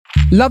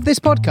Love this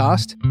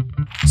podcast?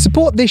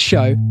 Support this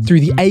show through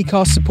the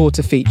Acast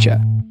supporter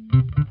feature.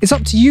 It's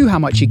up to you how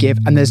much you give,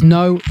 and there's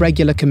no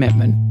regular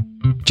commitment.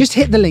 Just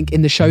hit the link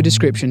in the show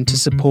description to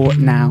support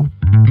now.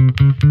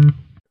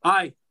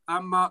 Hi,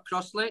 I'm Mark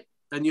Crossley,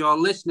 and you're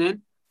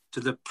listening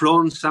to the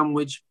Prawn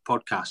Sandwich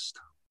Podcast.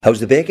 How's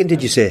the bacon,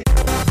 did you say?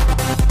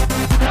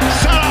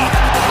 Salah!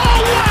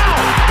 Oh,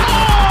 wow!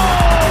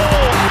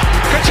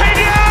 Oh!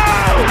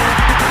 Coutinho!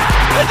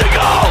 It's a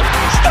goal!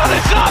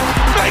 Stanislas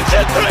makes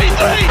it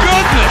 3-3!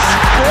 Goodness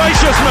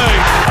gracious me!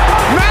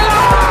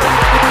 Miller!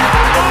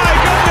 My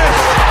goodness!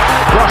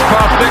 Cross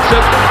past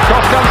Dixon.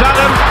 Cross comes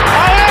Adam.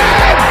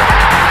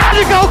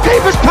 The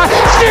goalkeeper's pass.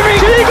 Jimmy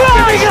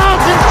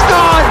Garton's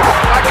gone!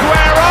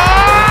 Aguero!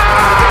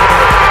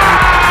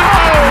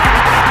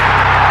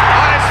 I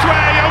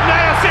swear you'll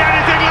never see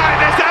anything like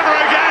this ever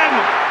again!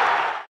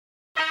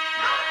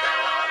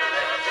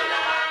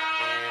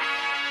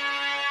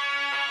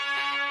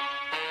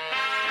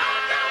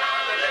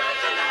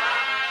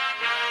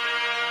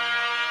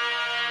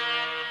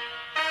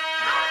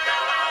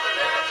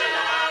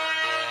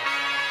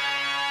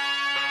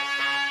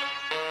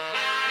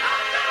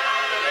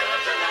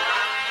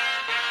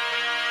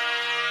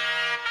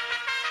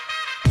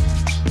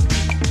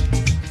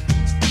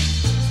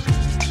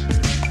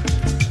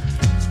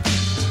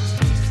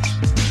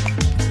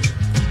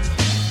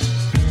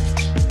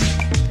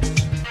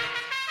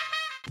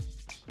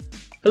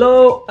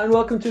 Hello and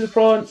welcome to the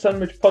Prawn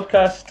Sandwich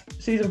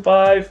Podcast, Season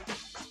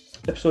 5,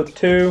 Episode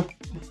 2.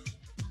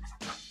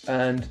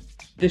 And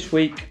this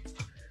week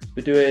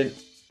we're doing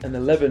an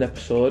 11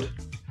 episode.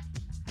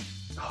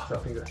 Oh, I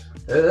think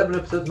 11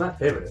 episodes my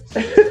favourite.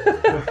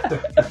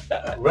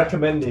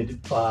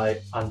 Recommended by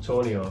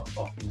Antonio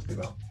off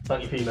Instagram.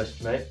 Thank you for your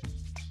message, mate.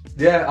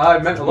 Yeah, I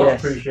meant a lot.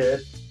 Yes. Appreciate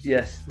it.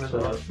 Yes.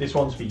 So this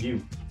one's for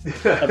you.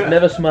 I've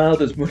never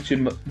smiled as much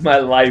in my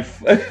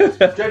life.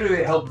 Generally,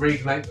 it helped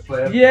reignite the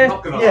flame. Yeah.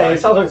 Not gonna lie. It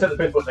sounds like something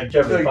people think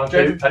generally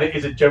and it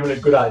is a generally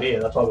good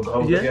idea. That's why we're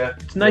going with it. Yeah.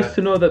 It's nice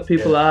to know that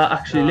people are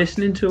actually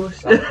listening to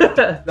us.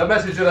 That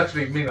message did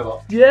actually mean a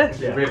lot. Yeah,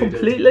 It really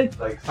completely. did.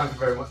 Like, thank you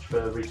very much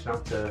for reaching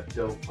out to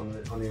Dill on the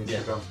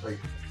Instagram. Like,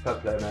 fair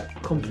play, mate.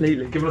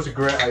 Completely. Giving us a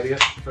great idea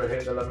for a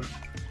hit 11.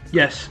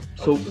 Yes.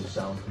 So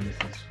sound from this.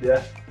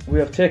 Yeah. we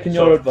have taken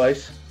your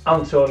advice.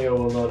 Antonio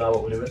will know now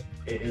what we're doing.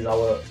 It is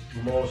our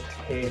most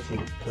hated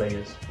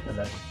players. And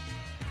then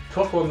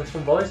tough one, this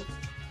one, boys.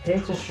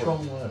 Hate a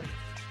strong word,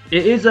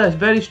 It is a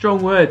very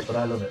strong word. but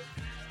I love it.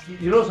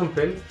 You know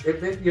something?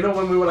 You know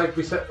when we were like,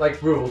 we set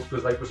like rules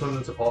because like we're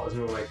Sunderland supporters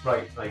and we were like,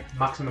 right, like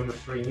maximum of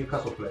 3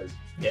 Newcastle players.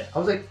 Yeah. I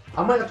was like,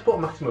 I might have to put a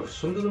maximum of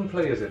Sunderland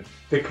players in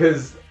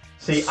because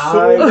See,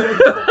 so many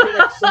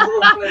fucking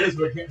Sunderland players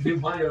were hitting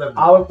in my 11.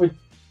 I went with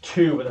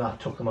 2, but then I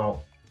took them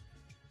out.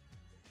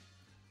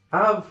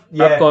 I've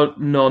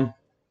got none.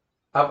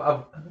 I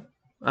haven't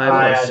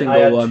got a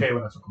single one. 2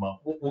 when I took them out.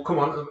 Well, come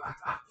on,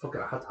 fuck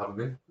it, I had to have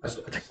them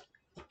in.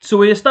 So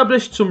we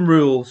established some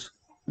rules.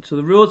 So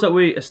the rules that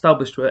we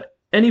established were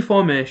any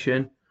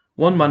formation,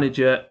 1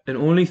 manager, and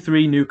only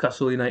 3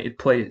 Newcastle United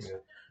players.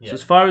 Yeah. So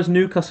as far as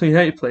Newcastle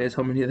United players,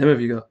 how many of them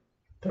have you got?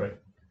 3.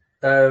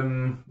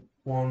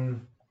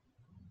 1,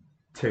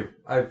 2.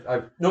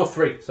 I've no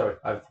 3. Sorry,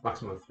 I've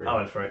maximum of 3. I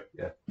went 3.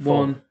 Yeah.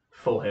 1,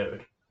 Full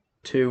hatred.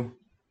 2.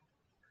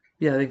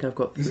 Yeah, I think I've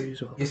got 3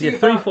 as well. you see, Yeah,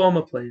 3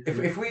 former players.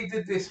 If we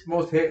did this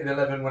most hated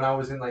 11 when I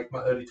was in like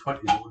my early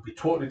 20s, it would be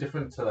totally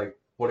different to like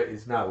what it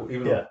is now.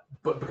 Even though,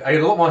 but I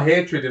had a lot more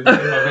hatred in my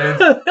veins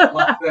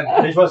back then.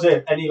 I just want to say,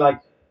 if any like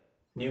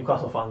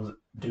Newcastle fans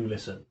do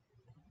listen,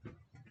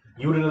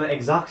 you would have done the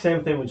exact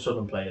same thing with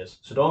Southern players.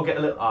 So don't get a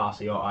little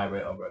arsey or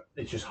irate over it.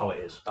 It's just how it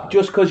is.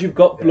 Just because you've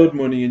got blood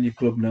money in your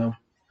club now.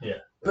 Yeah.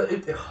 But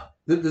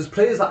there's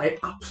players that I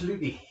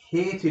absolutely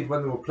hated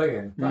when they were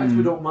playing that I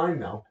actually don't mind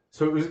now.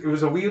 So it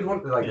was a weird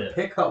one to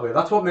pick that way.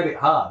 That's what made it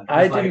hard.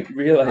 I didn't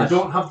realise. I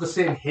don't have the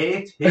same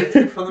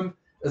hatred for them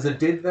as I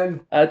did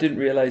then. I didn't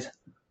realise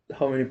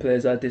how many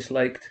players I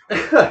disliked. I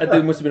think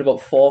there must have been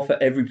about 4 for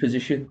every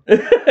position. So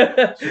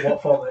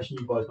what formation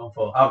you boys gone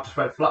for? I've just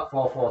went flat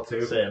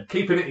 4-4-2. Same.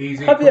 Keeping it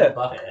easy. Have put you? it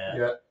back.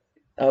 Yeah.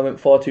 I went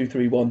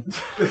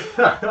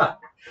 4-2-3-1.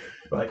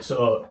 Right,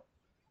 so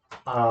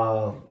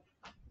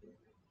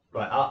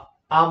I'm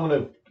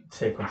gonna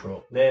take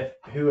control. Nate,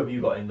 who have you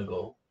got in the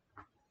goal?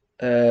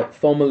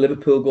 Former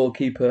Liverpool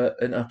goalkeeper,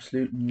 an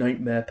absolute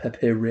nightmare,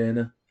 Pepe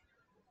Reina.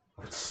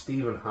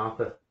 Stephen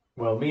Harper.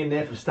 Well, me and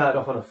Nathan started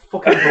off on a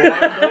fucking goal.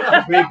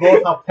 We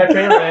both have Pepe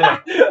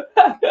Reina.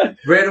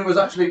 Reina was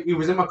actually, he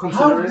was in my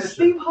consideration.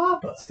 Steve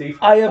Harper? Steve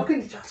I have-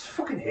 fucking, just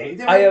fucking hated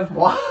him. I have...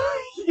 Why?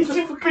 You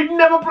fucking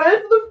never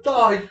played for them?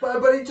 Oh,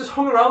 but he just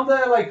hung around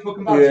there like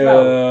fucking bouncing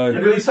out.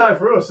 You really signed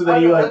for us, and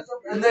then you like,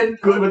 and then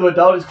got him with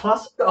down his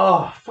class.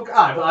 Oh, fuck!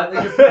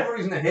 There's no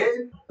reason to hate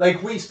him.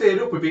 Like, we stayed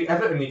up, we beat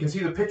Everton. You can see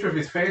the picture of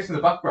his face in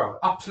the background.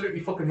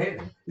 Absolutely fucking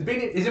hate him.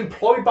 He's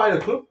employed by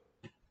the club.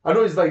 I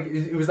know he's like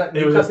he was like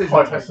It was a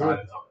pointless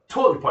signing.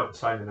 Totally pointless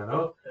signing. I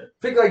know. I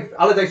think like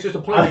Allardyce just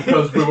appointed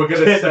because we were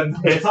going to send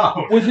him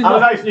down.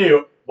 Allardyce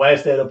knew where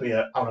stayed up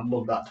here. I'm gonna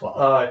mug that twat.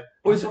 Alright.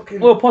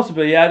 Well,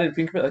 possibly, yeah. I didn't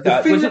think of it like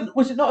that. thing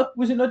Was it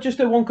not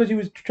just a one because he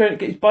was trying to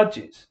get his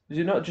badges? Was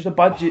it not just a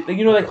badge? Like,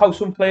 you know, like how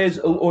some players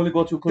only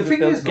go to a The country thing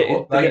to is,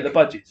 get though, the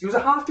badges. he was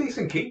a half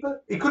decent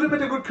keeper. He could have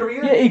made a good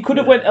career. Yeah, he could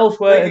have went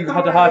elsewhere and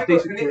had a half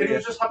decent career. And he career.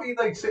 was just happy,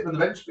 like sitting on the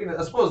bench. Being,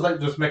 I suppose that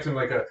just makes him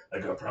like a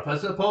proper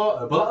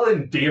supporter. But that'll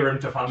endear him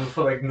to fans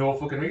for like no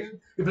fucking reason.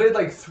 He played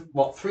like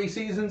 3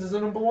 seasons as a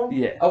number one.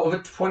 Yeah. Out of a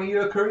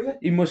 20-year career.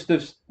 He must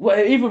have.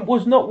 Well, even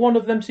was not one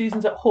of them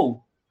seasons at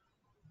Hull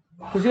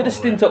because he had a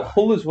stint at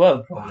Hull as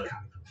well. Oh, I can't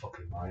even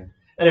fucking mind.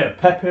 Anyway,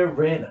 Pepe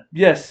Reina.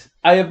 Yes,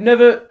 I have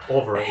never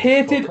Overrated.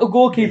 hated a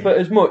goalkeeper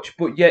as much,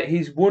 but yet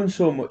he's won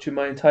so much in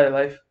my entire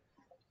life.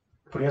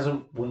 But he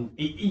hasn't won.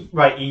 He's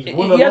won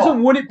He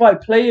hasn't won it by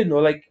playing though,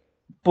 like.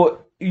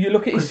 But you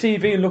look at his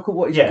CV and look at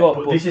what he's got.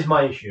 But this is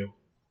my issue.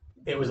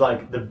 It was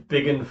like the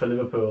big un for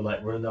Liverpool,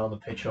 like running down the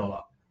pitch and all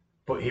that.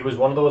 But he was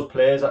one of those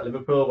players at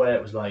Liverpool where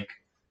it was like,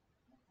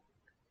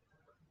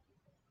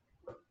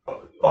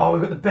 oh,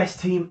 we've got the best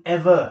team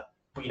ever,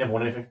 but you never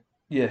won anything.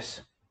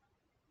 Yes.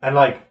 And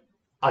like,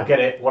 I get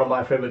it. One of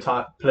my favourite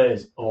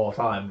players of all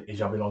time is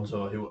Xabi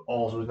Alonso, who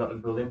also was not a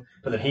Liverpool team.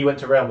 But then he went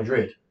to Real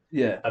Madrid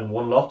and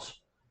won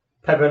lots.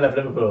 Pepe left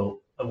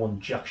Liverpool and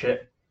won jack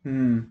shit.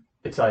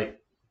 It's like,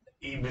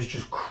 he was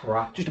just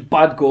crap. Just a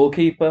bad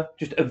goalkeeper.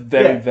 Just a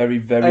very, very,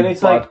 very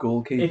bad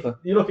goalkeeper.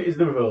 If you look at his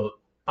Liverpool,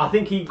 I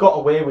think he got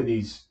away with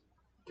his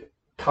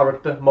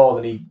character more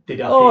than he did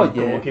his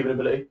goalkeeping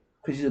ability.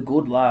 Because he's a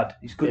good lad.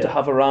 He's good to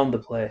have around the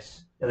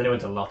place. And then he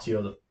went to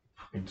Lazio, the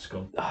fucking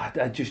scum.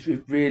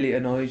 It really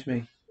annoys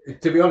me.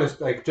 To be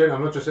honest, like Jen,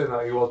 I'm not just saying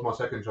that he was my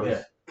second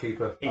choice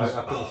keeper. He was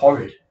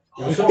horrid.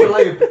 He was such a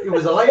liability. It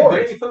was a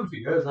liability for him for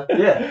years. Like.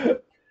 Yeah.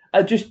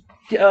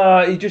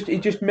 He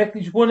just makes.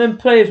 He's one of them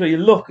players where you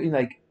look and you're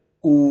like,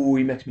 oh,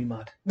 he makes me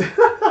mad.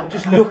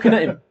 Just looking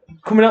at him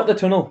coming out the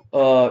tunnel.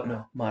 Oh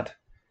no, mad.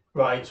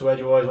 Right. So where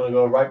do you always want to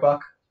go? Right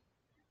back.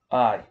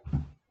 Aye.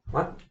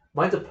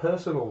 Mine's a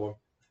personal one.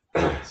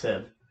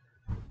 Same.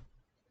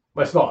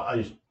 Well, it's not.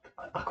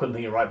 I couldn't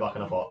think of right back,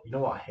 and I thought, you know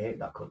what? I hate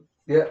that cunt.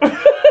 Yeah.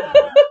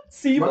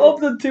 See,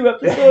 Bob's done 2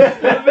 episodes.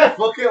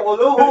 Fuck it, well,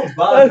 no holds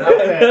bad.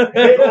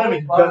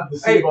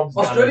 Hey,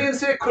 Australians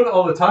say cunt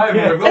all the time.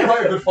 We've got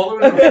quite a good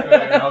following in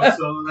Australia now,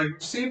 so like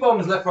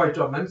C-Bomb's left, right,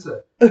 job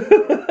Mensa.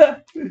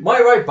 My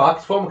right back,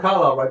 former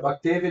Carlisle right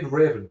back, David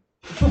Raven.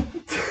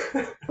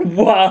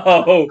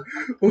 Wow.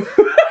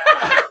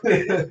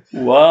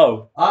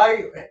 Wow.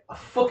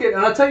 Fuck it,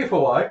 and I'll tell you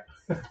for why.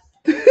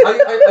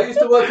 I used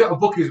to work at a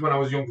bookies when I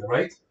was younger,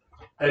 right?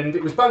 And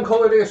it was bank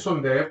holiday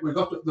Sunday. We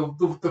got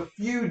the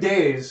few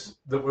days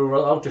that we were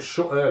allowed to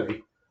shut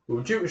early. We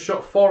were due to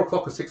shut 4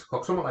 o'clock or 6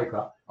 o'clock, something like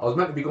that. I was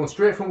meant to be going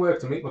straight from work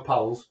to meet my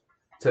pals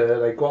to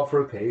like go out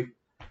for a pee,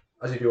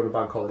 as you do on a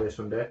bank holiday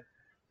Sunday.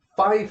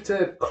 5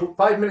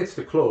 minutes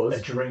to close.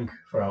 A drink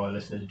for our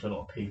listeners who don't know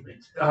what pee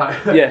means.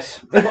 Yes.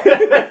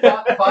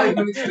 5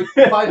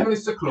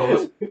 minutes to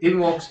close. In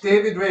walks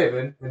David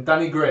Raven and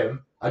Danny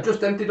Graham. I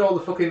just emptied all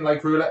the fucking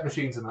like roulette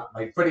machines and that,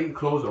 like ready to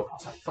close up. I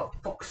was like, for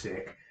fuck's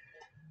sake.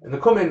 And they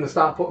come in and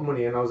start putting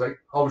money in. I was like,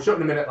 I'll be shut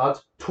in a minute,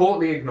 lads.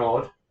 Totally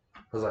ignored. I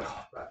was like,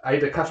 I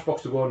had a cash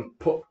box to go and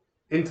put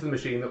into the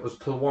machine that was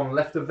to the one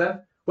left of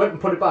them. Went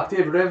and put it back.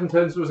 David Raven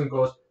turns to us and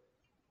goes,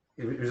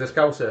 he was a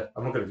scouser.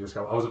 I'm not going to do a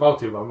scout. I was about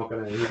to, but I'm not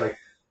going to. He was like,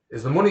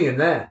 is the money in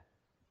there?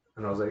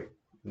 And I was like,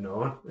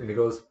 no. And he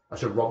goes, I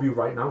should rob you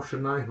right now,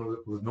 shouldn't I? And I was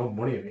like, there's no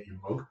money in it, you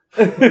mug.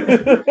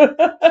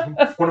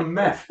 What a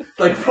meth.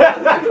 Like,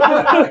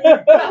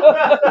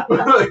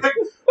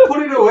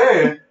 put it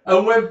away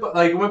and went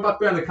back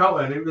behind the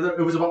counter, and it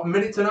was about a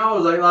minute to an hour. I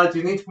was like, lads,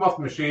 you need to come off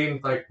the machine.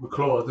 Like, we're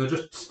closed. They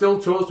just still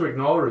chose to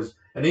ignore us.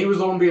 And he was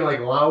the one being like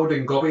loud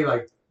and gobby,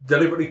 like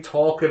deliberately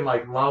talking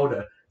like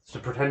louder, so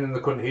pretending they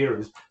couldn't hear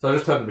us. So I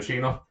just turned the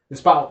machine off and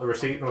spat out the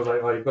receipt, and I was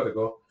like, you've got to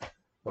go.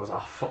 I was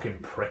like, fucking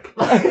prick.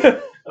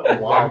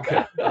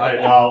 Wanker.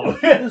 Wow.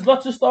 There's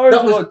lots of stories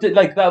about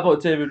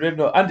David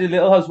Raven. Andy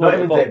Little has one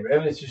about David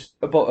Raven. It's just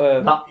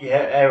about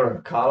era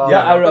of Carlisle.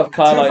 Yeah, era of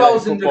Carlisle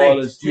 2008.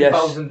 footballers. Yes.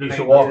 2008. Used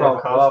to walk around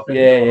Carlisle.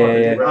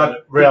 Yeah.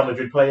 Real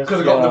Madrid players.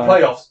 Because I got in the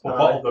playoffs, but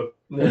bottled them.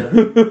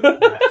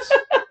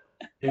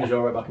 Who's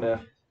your right back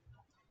now?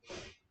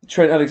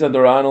 Trent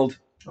Alexander-Arnold.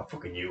 I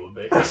fucking knew it would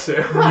be. That's it.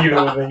 Knew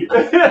it would be.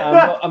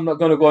 I'm not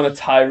going to go on a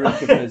tyrant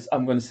because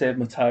I'm going to save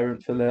my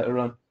tyrant for later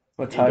on.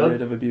 My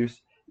tirade of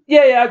abuse.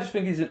 Yeah. I just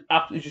think he's an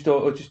absolute just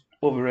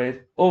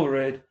overrated.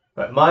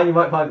 Right, mine you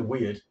might find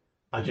weird.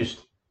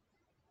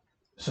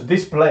 So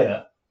this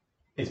player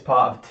is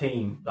part of a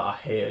team that I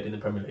hated in the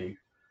Premier League,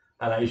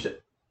 and I used to,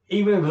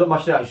 even if it was on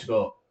match day, I used to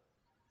go,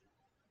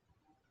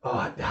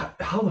 oh,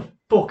 how the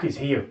fuck is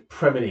he a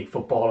Premier League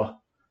footballer?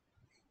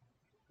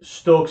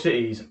 Stoke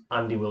City's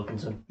Andy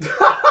Wilkinson.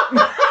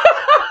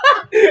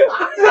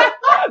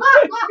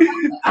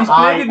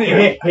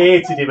 I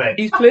hated him, mate.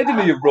 He's played in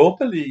the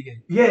Europa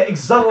League. Yeah,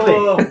 exactly.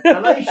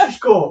 And I used to just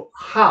go,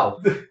 how?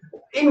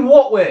 In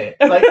what way?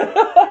 Like,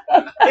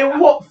 in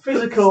what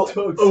physical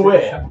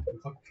way?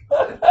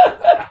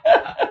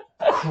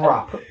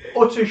 Crap.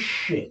 Utter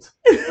shit.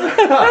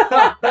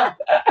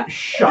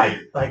 Shite.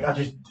 Like, I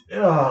just...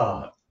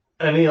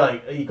 And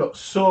he got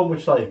so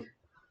much like.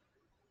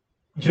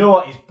 Do you know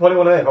what? He's probably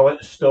one of them. If I went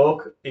to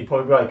Stoke, he'd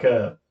probably be like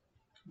a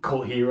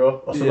cult hero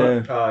or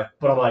something. Yeah.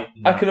 But I'm like,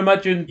 nah, I can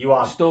imagine you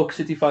are Stoke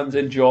City fans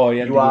enjoy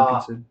Andy you are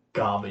Wilkinson.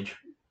 garbage.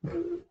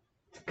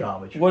 It's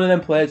garbage. One of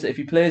them players that if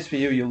he plays for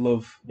you, you'll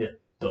love. Yeah,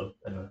 done.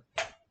 Anyway.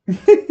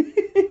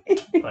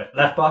 Right,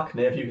 left back,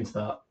 Nave, you can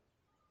start.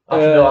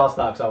 Actually, no, I'll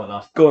start because I went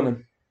last. Go on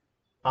then.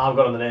 I've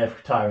got on the Nave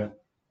tyrant,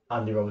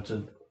 Andy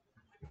Robertson.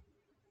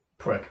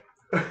 Prick.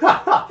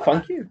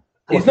 Thank you.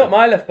 He's not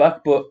my left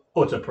back, but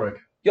Utter prick.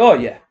 oh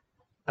yeah.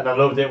 And I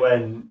loved it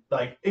when,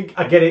 like,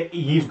 I get it,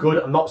 he's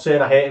good. I'm not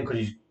saying I hate him because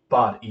he's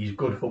bad. He's a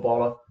good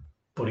footballer.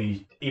 But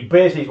he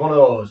basically, he's one of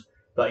those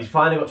that he's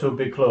finally got to a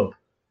big club.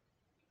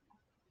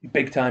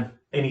 Big time.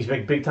 And he's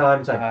big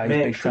time. It's like,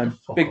 mate, big time.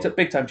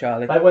 Big time,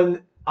 Charlie. Like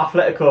when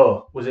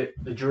Atletico, was it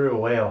they drew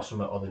away or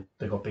something, or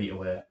they got beat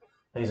away.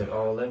 And he's like,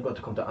 oh, they've got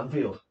to come to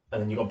Anfield.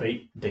 And then you got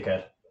beat,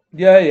 dickhead.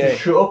 Yeah.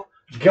 Just shut up.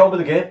 Just get on with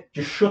the game.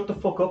 Just shut the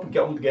fuck up and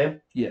get on with the game.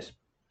 Yes.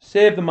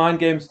 Save the mind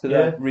games to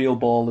the real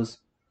ballers.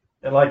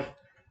 And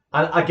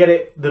and I get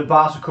it, the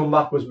Barca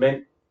comeback was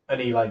mint, and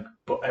he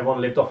but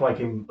everyone lived off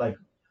him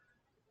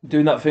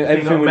doing that thing,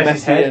 everything with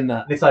Messi's Messi head. and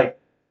that. And it's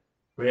like,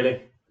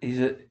 really?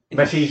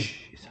 Messi's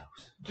shit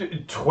house.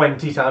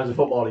 20 times the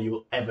footballer you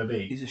will ever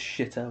be. He's a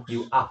shit house.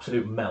 You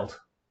absolute melt.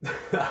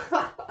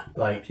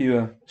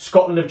 Pure.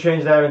 Scotland have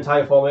changed their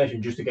entire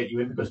formation just to get you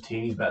in because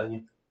Tini's better than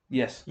you.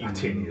 Yes.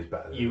 Tini is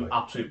better than you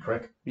absolute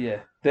prick. Yeah.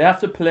 They have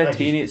to play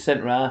Tini at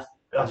centre half.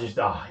 I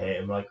hate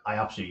him. I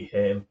absolutely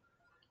hate him.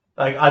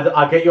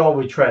 I get you all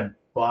with Trent,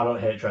 but I don't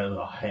hate Trent.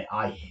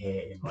 I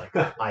hate him.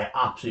 I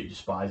absolutely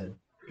despise him.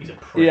 He's a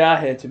prick. Yeah, I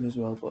hate him as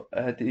well,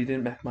 but he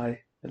didn't make my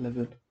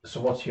 11.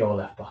 So what's your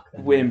left back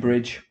then? Wayne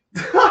Bridge.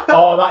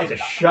 Oh, that is a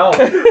shout.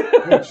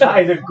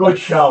 That is a good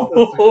shout.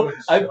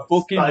 I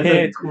fucking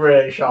hate a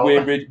great shout.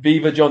 Wayne Bridge.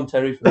 Viva John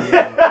Terry for me.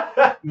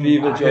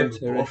 Viva John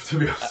Terry. Both, to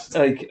be honest.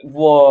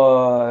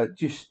 What?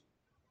 Just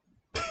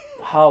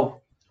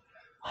how?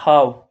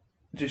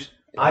 Just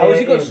how has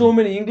he got so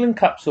many England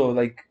caps? Or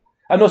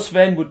I know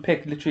Sven would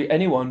pick literally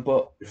anyone,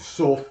 but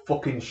so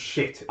fucking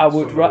shit. I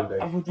would rather.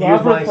 He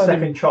was my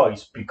second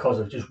choice because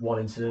of just one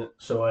incident.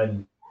 So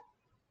when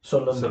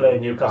Sunderland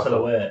played Newcastle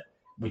away,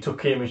 we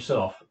took Kieran Richardson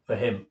off for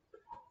him,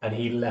 and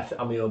he left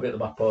Amiobi at the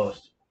back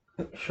post,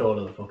 short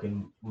of the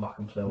fucking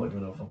Mackham player, whatever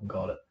you fucking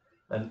call it,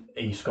 and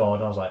he scored.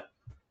 And I was like,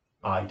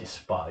 I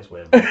despise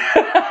Wayne Bridge.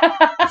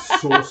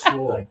 So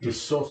slow. I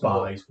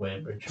despise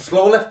Wayne Bridge.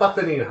 Slow left back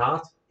than Ian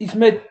Hart. He's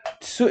made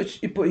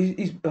such, but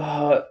he's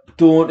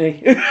don't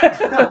he?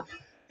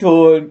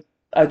 Don't.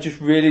 I just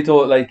really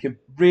don't like him.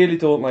 Really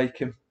don't like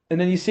him. And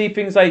then you see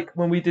things like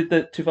when we did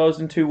the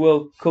 2002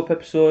 World Cup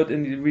episode,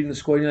 and you're reading the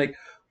squad, and you're like,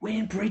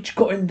 Wayne Bridge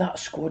got in that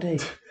squad, eh?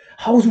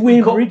 How's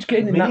Wayne Bridge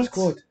getting in that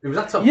squad? It was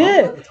at top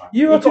at the time.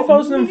 Euro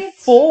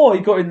 2004,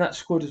 he got in that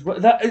squad as well.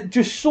 That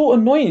just so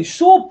annoying,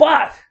 so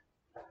bad,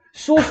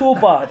 so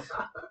bad,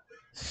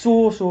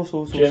 so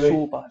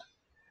bad.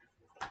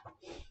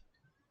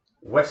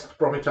 West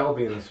Bromwich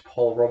Albion's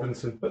Paul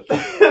Robinson.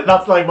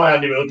 That's like my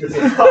Andy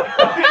Wilkinson.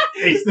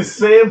 It's the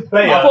same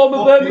player.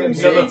 Former Birmingham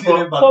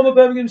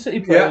City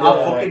player. Yeah, I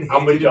fucking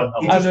hated him.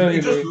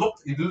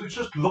 He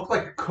just looked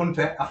like a cunt.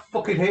 I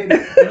fucking hated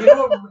him. And you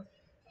know what?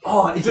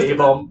 Oh, it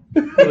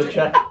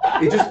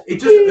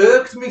just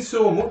irked me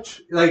so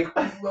much. Like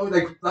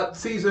that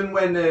season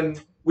when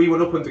we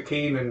went up under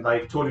Keane and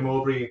Tony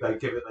Mowbray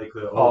gave it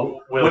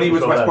when he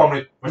was West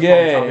Bromwich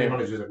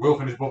manager, like, we'll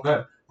finish above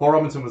them. Paul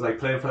Robinson was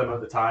playing for them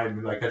at the time,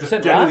 and I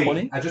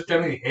just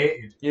generally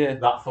hated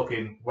that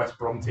fucking West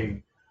Brom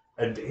team.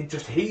 And he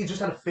just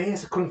had a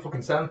face I couldn't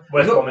fucking stand.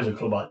 West Brom is a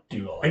club I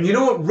do not like. And you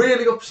know what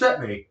really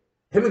upset me?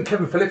 Him and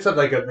Kevin Phillips had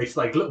this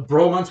little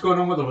bromance going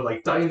on with them,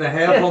 with dyeing their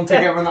hair blonde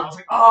together, and I was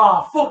like,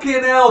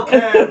 fucking hell,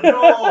 Kev,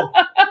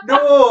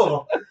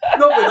 no,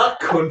 not with that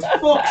cunt,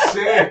 fuck's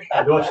sake.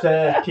 Have you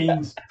watched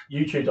Keane's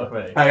YouTube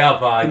documentary? I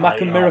have, The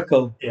Mackham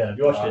Miracle. Yeah, have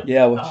you watched it?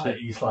 Yeah, I watched it.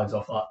 He slides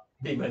off that.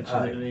 He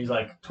mentioned it, and he's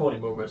like, Tony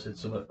Mowbray said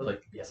something. I was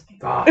like, yes, Keane.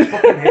 I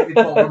fucking hated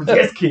Paul Robinson.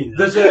 Yes, Keane.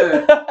 There's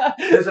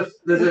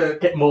a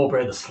get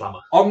Mowbray the slammer.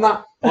 On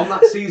that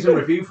season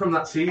review from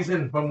that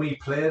season when we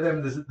play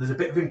them. There's a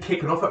bit of him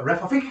kicking off at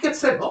ref. I think he gets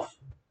sent off.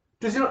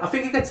 Does he not? I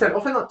think he gets sent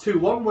off in that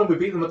 2-1 when we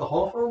beat them at the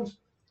Hawthorns.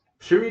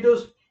 Sure he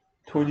does.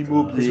 Tony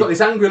Mowbray. He's got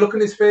this angry look on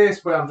his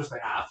face where I'm just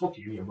like, fuck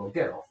you, Ian,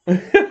 get off.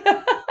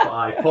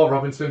 But Paul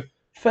Robinson.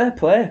 Fair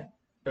play.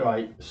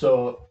 Right,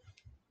 so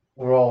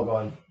we're all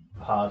going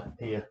hard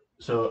here.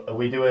 So are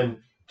we doing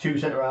 2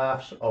 centre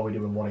halves, or are we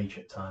doing 1 each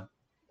at a time?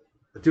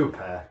 Do a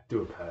pair.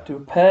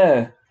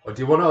 Or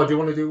do you want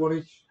to do 1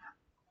 each?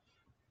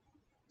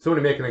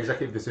 Somebody make an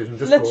executive decision.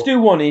 Let's do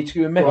 1 each.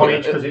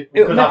 Because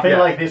I feel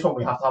like this one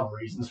we have to have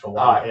reasons for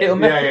why. It'll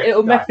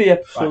make the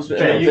episode. Right,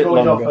 so you go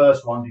with your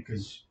first one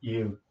because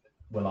you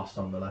were last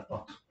on the left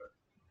box.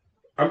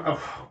 I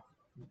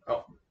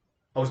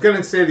was going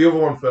to say the other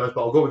one first,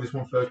 but I'll go with this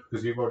one first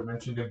because you've already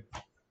mentioned him.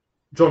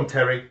 John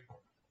Terry.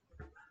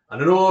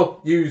 And I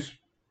know you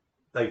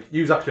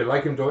actually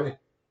like him, don't you?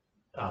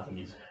 I think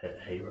he's a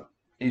hero.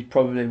 He's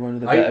probably one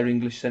of the better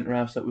English centre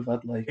halves that we've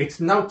had. Like, it's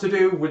not to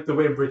do with the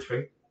Wayne Bridge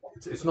thing.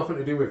 It's nothing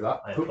to do with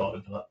that. I applaud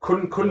him for that.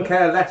 Couldn't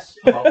care less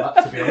about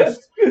that, to be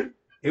honest.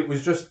 It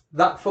was just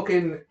that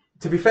fucking.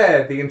 To be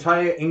fair, the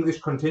entire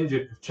English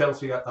contingent of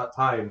Chelsea at that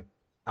time,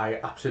 I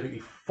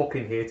absolutely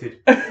fucking hated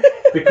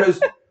because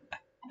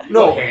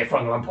No, hate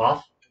Frank Lampard.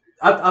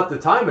 At the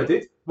time, I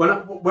did.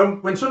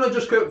 When Sunderland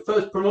just got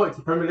first promoted to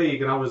the Premier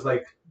League, and I was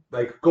like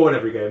going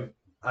every game,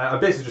 I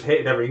basically just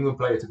hated every England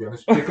player, to be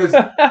honest. Because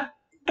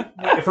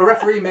if a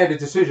referee made a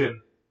decision,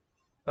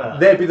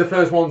 they'd be the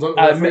first ones on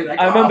the referee.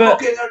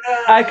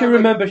 I can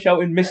remember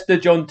shouting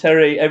 "Mr. John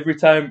Terry" every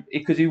time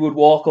because he would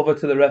walk over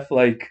to the ref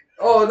like.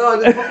 Oh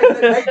no! They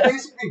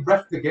basically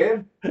ref the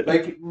game.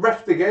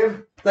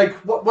 Like,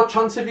 what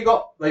chance have you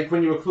got? Like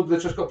when you're a club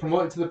that just got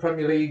promoted to the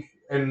Premier League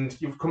and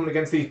you've come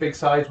against these big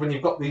sides, when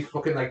you've got these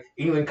fucking like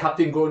England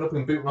captain going up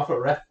and booting off at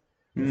ref,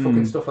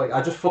 fucking stuff like.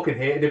 I just fucking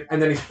hated him. And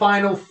then his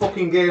final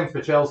fucking game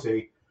for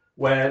Chelsea,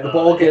 where the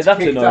ball gets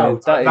kicked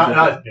out.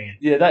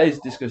 That is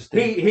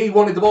disgusting. He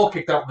wanted the ball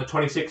kicked out in the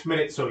 26th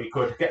minute so he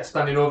could get a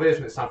standing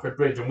ovation at Stamford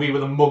Bridge, and we were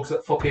the mugs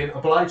that fucking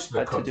obliged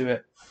the to do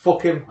it.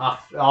 Fuck him.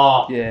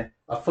 Yeah.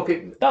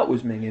 That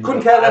was minging.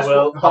 Couldn't care less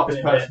about his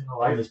his personal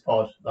life. On this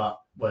pod that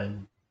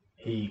when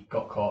he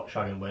got caught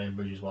shagging Wayne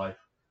Bridge's wife,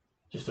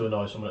 just to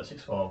annoy someone at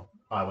sixth form,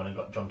 I went and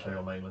got John Terry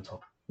on my England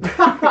top.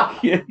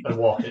 And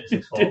walked it at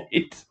sixth form.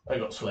 I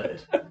got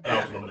slated. And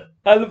I was loving it.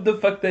 I love the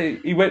fact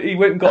that he went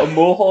and got a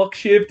mohawk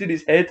shaved in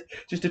his head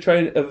just to try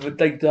and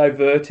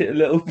divert it a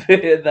little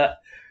bit. And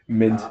that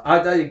mint.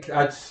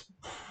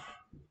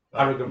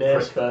 Arrogant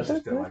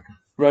first.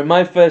 Right,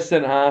 my first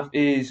centre half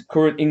is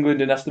current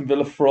England and Aston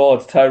Villa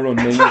fraud Tyrone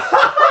Mings. Yeah,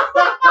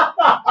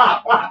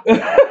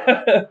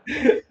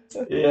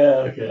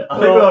 okay. I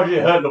think we've already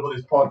heard about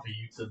this pod for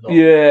you to know.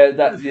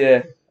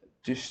 Yeah.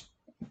 Just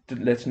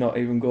let's not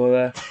even go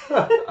there.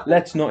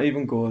 Let's not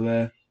even go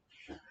there.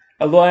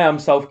 Although I am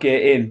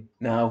Southgate in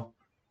now,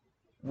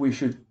 we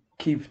should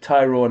keep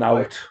Tyrone out.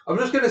 Right. I'm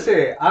just gonna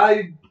say,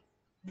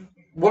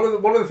 one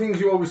of the things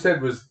you always said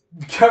was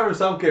Gareth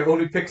Southgate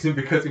only picks him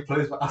because he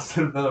plays for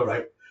Aston Villa,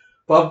 right?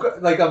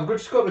 But I've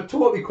just got to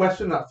totally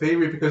question that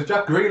theory because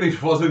Jack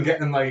Grealish wasn't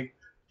getting like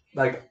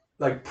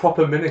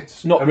proper minutes.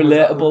 It's not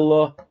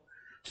relatable though.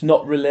 It's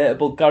not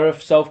relatable.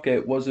 Gareth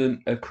Southgate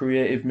wasn't a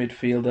creative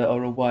midfielder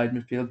or a wide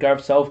midfielder.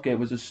 Gareth Southgate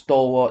was a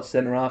stalwart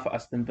centre half at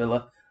Aston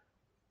Villa.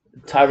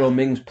 Tyrone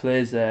Mings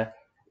plays there,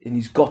 and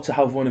he's got to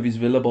have one of his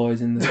Villa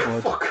boys in the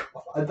squad. Fuck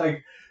off.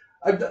 I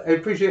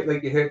appreciate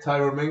you hate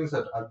Tyrone Mings.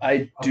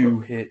 I do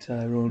hate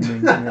Tyrone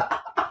Mings.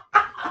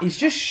 He's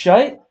just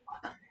shite.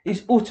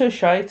 He's utter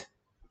shite.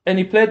 And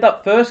he played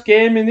that first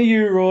game in the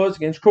Euros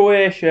against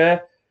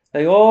Croatia.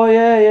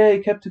 Like,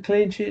 he kept a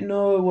clean sheet.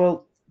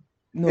 No.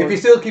 If he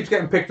still keeps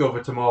getting picked over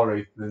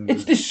Tomori, then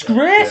it's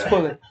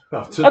disgraceful. Yeah.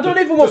 I don't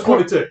even want. Just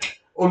wanted to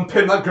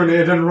unpin that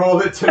grenade and roll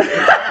it to me.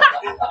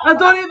 I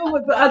don't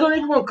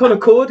even want Conor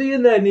Cody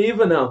in there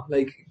neither now.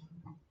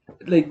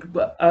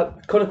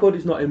 Conor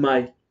Cody's not in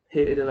my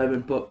hated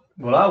 11, but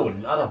I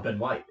wouldn't. I'd have Ben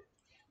White.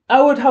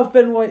 I would have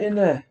Ben White in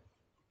there.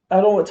 I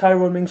don't want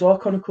Tyrone Mings or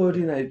Conor Cody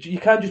in there. You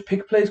can't just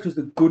pick players because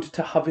they're good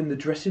to have in the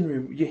dressing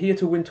room. You're here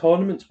to win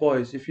tournaments,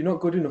 boys. If you're not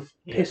good enough,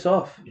 piss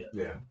off.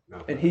 Yeah.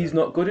 And he's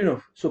not good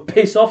enough. So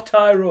piss off,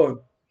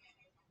 Tyrone.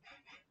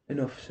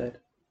 Enough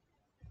said.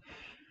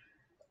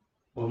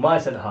 Well, my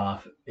first centre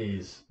half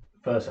is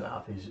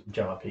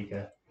Gerard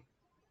Piqué.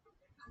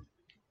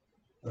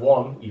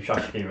 One, you've shot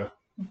Shakira.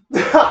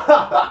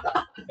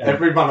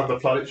 Every man on the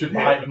planet should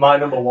know. My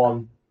number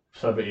one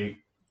celebrity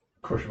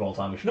crush of all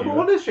time is Shakira. Number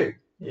one is she?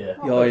 Yeah.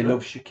 Oh, he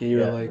loves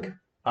Shakira,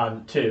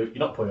 And two, you're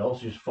not Puyol,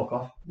 so just fuck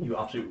off. You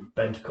absolute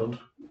bent cunt.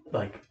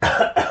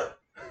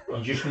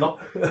 You're just not.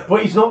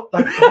 But he's not.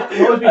 He's not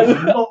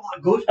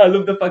that good. I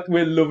love the fact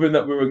we're loving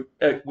that we're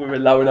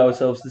allowing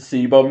ourselves to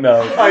C-bomb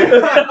now.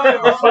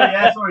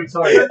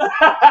 Sorry.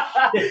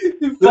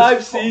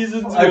 5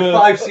 seasons.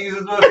 5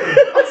 seasons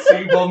worth of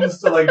C-bombs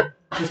to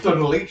just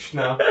unleash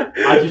now.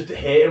 I just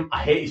hate him.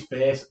 I hate his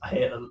face.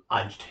 I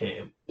just hate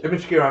him. Him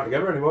and Shakira aren't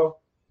together anymore.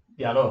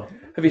 Yeah, I know.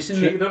 Have you seen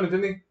Cheated on it,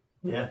 didn't he?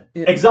 Yeah.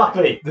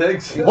 Exactly.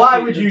 Why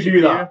would you do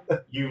that?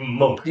 You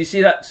monk. Do you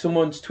see that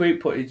someone's tweet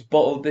put he's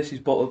bottled this, he's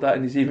bottled that,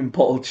 and he's even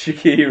bottled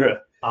Shakira?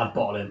 I'd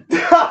bottle him.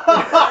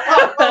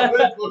 I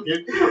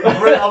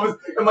was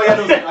in my head.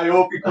 I was like, I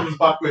hope he comes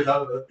back with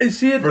that.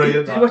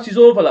 Did you watch his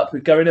overlap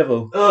with Gary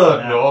Neville?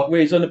 No.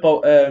 Where he's on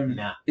about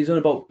he's on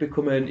about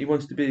becoming. He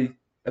wants to be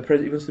a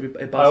president. He wants to be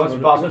a Barcelona.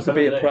 He wants to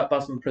be a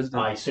Barcelona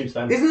president. He suits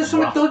them. Isn't there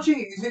something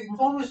dodgy?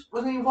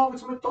 Wasn't he involved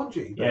with something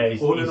dodgy? Yeah, he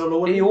owns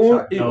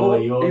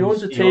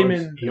a team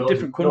in a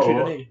different country,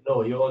 doesn't he?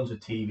 No, he owns a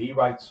TV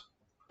rights.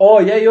 Oh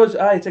yeah, he owns.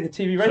 It's like a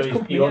TV rights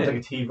company. He owns like a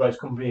TV rights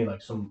company in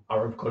some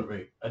Arab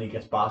country, and he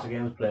gets Barca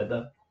games played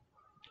there.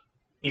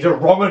 He's a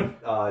wrong one.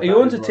 He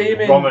owns a team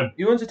in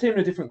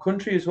a different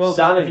country as well.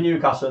 Signing for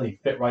Newcastle, and he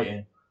fit right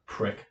in.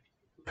 Prick.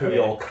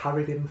 Puyol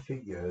carried him for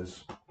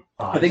years.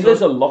 I think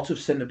there's a lot of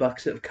centre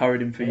backs that have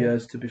carried him for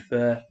years. To be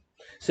fair,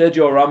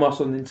 Sergio Ramos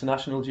on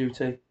international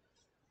duty.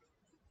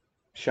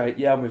 Shite.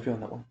 Yeah, I'm with you on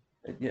that one.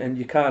 and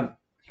you can't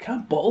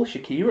bottle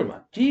Shakira,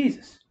 man.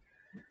 Jesus,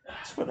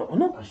 that's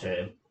phenomenal. I say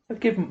him. I'd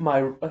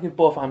give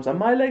both arms and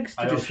my legs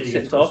to just sit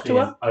and talk to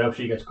her. I hope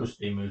she gets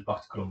custody and moves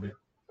back to Colombia.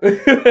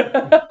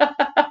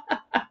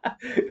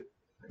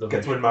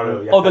 Gets to win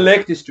Mario. Yeah. Or the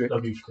Lake District.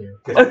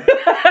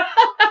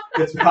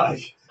 Gets back.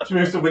 She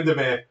moves to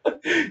Windermere.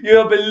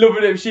 You'll be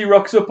loving it if she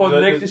rocks up on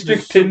Lake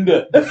District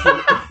Tinder.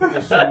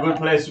 There's some good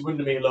place to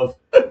Windermere, love.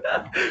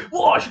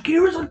 What?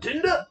 Shakira's on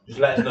Tinder? Just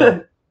let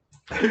us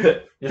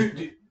know.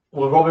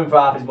 We'll rob him for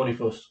half his money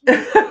first.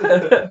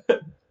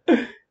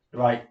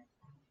 Right.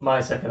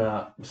 My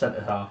centre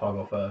half, I'll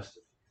go first.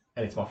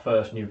 And it's my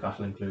first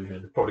Newcastle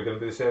inclusion. Probably going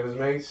to be the same as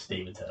me.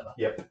 Steven Taylor.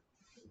 Yep.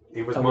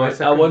 He was my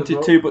second. I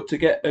wanted to, but to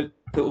get the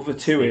other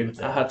two in,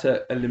 I had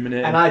to eliminate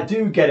him. And I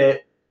do get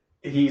it.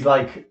 He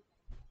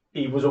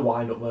was a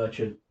wind-up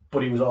merchant,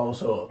 but he was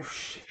also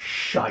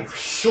shite.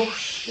 So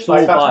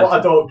bad. That's what I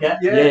don't get.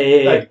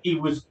 Yeah. Like, he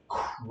was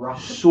crap.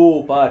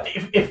 So bad.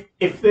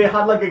 If they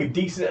had like a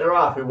decent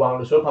half who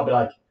wound us up, I'd be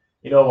like,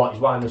 you know what,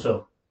 he's winding us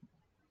up.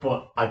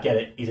 But I get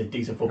it. He's a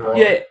decent footballer.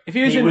 Yeah, if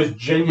he was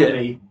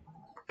genuinely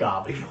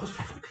garbage.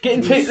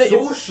 Getting picked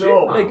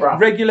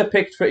regular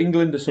picked for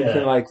England or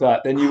something like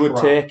that, then you would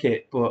take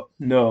it. But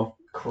no,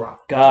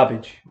 crap,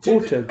 garbage,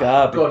 utter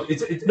garbage.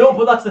 God, no,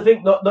 but that's the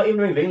thing. Not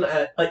even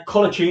England. Like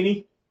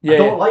Colaccini, I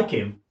don't like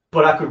him,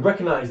 but I could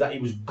recognise that he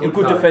was good. A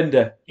good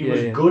defender. He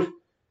was good.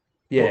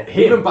 Yeah,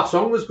 even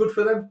Basson was good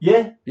for them.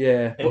 Yeah.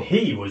 And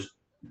he was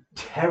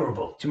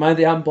terrible. Do you mind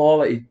the handball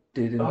that he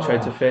did and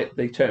tried to fit?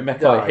 They tried to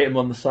make out hit him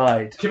on the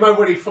side. Do you mind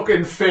when he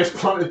fucking face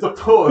planted the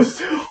post?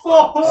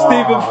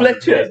 Stephen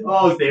Fletcher.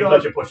 Stephen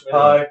Fletcher pushed me.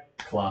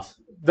 Class.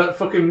 That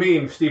fucking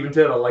meme. Stephen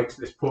Taylor likes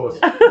this post.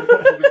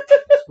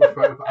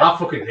 I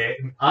fucking hate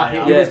him.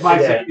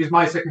 He's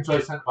my second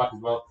choice centre back as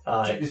well.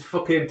 He's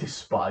fucking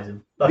despise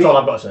him. That's all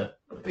I've got to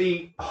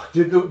say.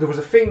 There was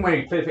a thing where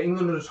he played for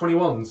England under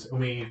 21s, and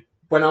we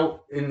went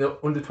out in the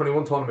under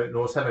 21 tournament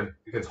in 07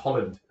 against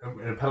Holland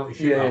in a penalty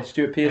shootout. Yeah,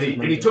 Stuart Pearce.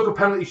 And he took a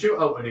penalty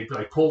shootout and he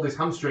pulled his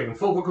hamstring, and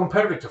folk were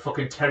comparing it to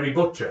fucking Terry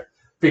Butcher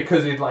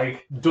because he'd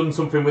done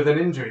something with an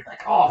injury.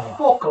 Like,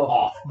 fuck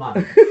off,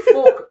 man.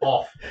 Fuck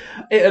off.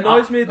 It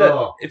annoys me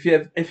that if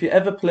you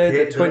ever played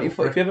the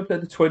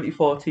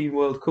 2014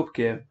 World Cup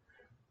game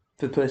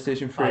for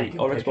PlayStation 3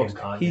 or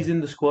Xbox, he's in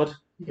the squad.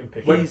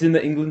 He's in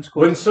the England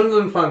squad. When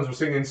Sunderland fans were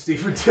singing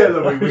Stephen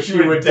Taylor, we wish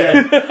you were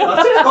dead.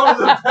 That's one of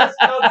the best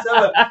chants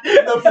ever.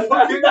 The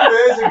fucking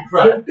amazing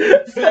crap.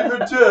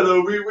 Stephen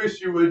Taylor, we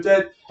wish you were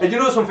dead. And you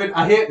know something?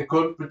 I hate the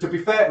cunt, but to be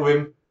fair to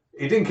him,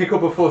 he didn't kick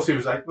up a fuss. He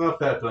was like, well,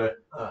 fair play.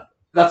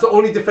 That's the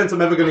only defence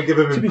I'm ever going to give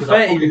him. To be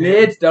fair, he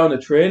laid down a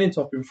training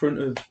top in front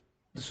of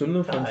the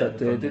Sunderland fans that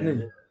day,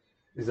 didn't he?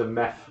 He's a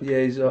meth.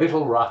 Yeah, he's a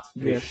little rat.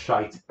 He's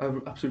shite.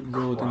 Absolute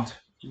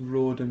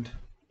rodent.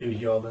 Who's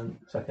your then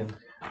second?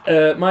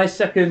 My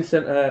second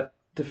centre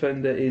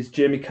defender is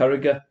Jamie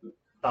Carragher.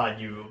 I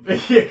knew.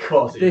 Of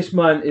course. This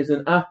man is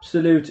an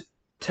absolute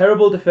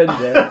terrible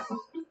defender.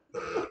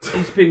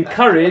 He's been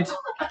carried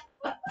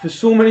for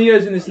so many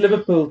years in this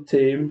Liverpool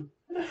team,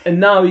 and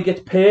now he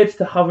gets paid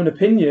to have an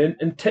opinion,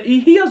 and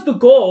he has the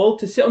goal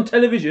to sit on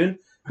television,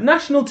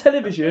 national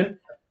television,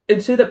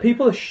 and say that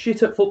people are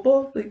shit at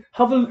football.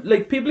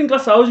 People in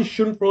glass houses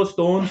shouldn't throw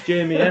stones,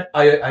 Jamie. Yeah?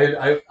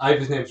 I have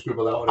his name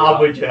scribbled out.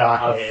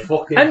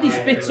 And he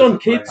spits on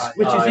kids,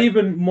 which is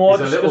even more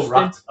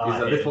disgusting.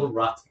 He's a little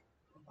rat.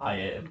 I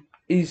hate him.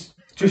 He's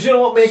do you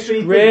know what makes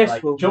me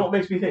think? Do you know what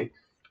makes me think?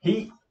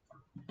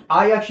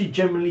 I actually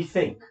genuinely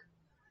think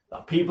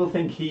that people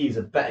think he's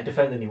a better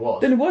defender than he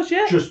was.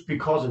 Just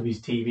because of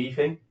his TV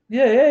thing.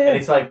 Yeah. And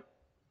it's like,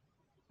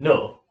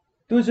 no.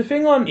 There was a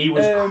thing on. He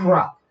was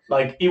crap.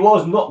 He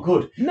was not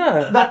good.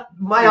 No.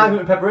 My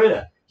argument with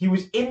Pepperina, he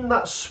was in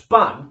that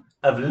span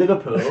of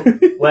Liverpool,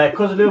 where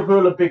because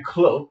Liverpool are a big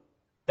club,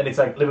 and it's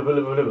like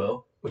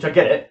Liverpool, which I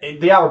get it.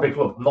 They are a big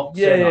club. I'm not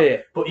saying that. Yeah.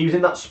 But he was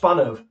in that span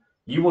of,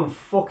 you won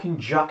fucking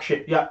jack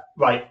shit. Yeah,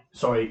 right.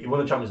 Sorry, you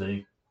won the Champions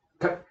League.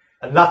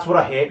 And that's what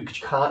I hate, because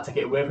you can't take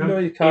it away from him. No,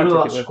 you can't. Even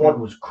though that squad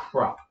was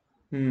crap.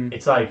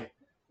 It's like,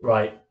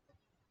 right.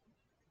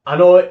 I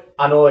know it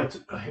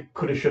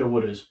could have, should have,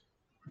 would have.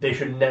 They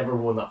should never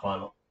have won that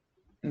final.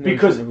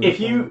 Because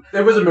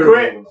there was a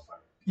miracle.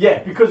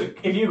 Because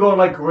if you go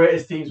on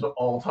greatest teams of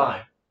all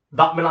time,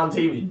 that Milan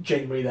team is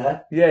genuinely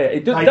there. Yeah,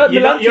 it does. That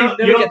Milan team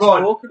never gets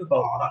spoken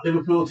about. That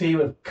Liverpool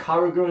team of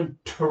Carragher and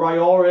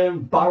Traore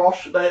and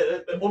Baros,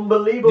 they're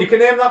unbelievable. You can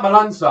name that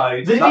Milan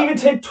side. They didn't even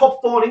take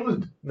top 4 in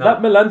England. No.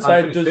 That Milan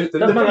side doesn't.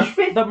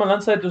 That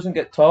Milan side doesn't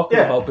get talked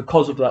about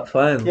because of that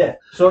final. Yeah,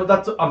 so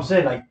that's I'm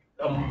saying.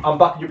 I'm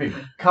backing you big.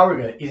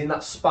 Carragher is in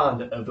that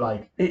span of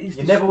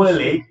you never win a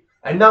league,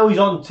 and now he's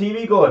on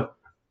TV going,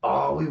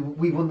 "Oh,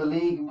 we won the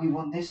league and we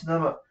won this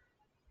and that."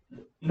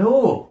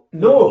 No.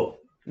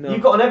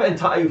 You've got an Everton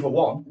tattoo for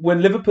one.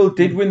 When Liverpool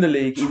did win the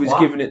league, he was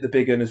giving it the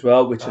big one as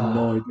well, which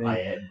annoyed me.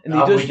 And he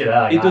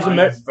does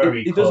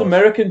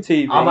American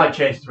TV. I might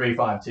change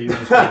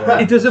 3-5-2.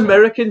 He does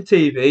American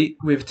TV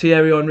with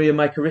Thierry Henry and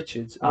Micah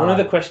Richards. And one of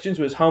the questions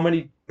was, how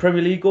many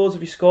Premier League goals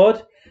have you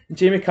scored? And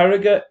Jamie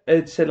Carragher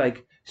had said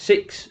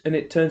 6, and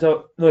it turns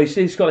out he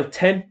said he scored like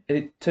 10, and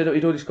it turns out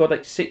he'd only scored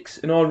like 6,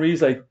 and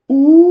Henry's like,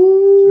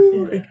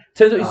 ooh. It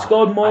turns out he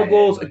scored more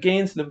goals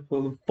against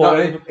Liverpool than for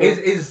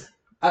Liverpool.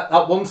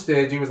 At one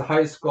stage he was the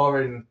highest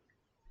scoring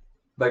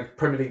like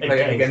Premier League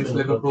player against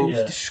Liverpool.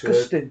 It's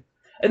disgusting.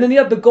 And then he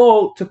had the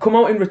goal to come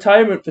out in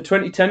retirement for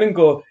 2010 and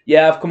go,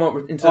 I've come out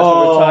in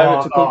international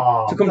retirement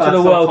to come to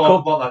the World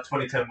Cup. About that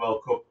 2010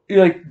 World Cup.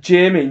 You're like,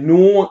 Jamie,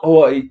 no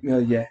one.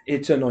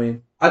 It's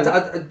annoying. I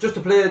just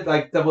to play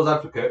like devil's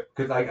advocate,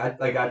 because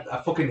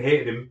I fucking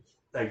hated him,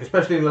 like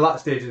especially in the latter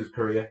stages of his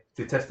career.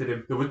 Detested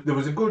him. There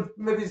was a good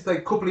maybe it's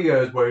like couple of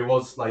years where he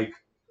was like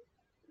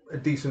a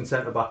decent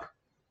centre back,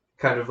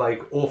 kind of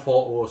like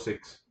 04 to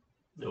 06.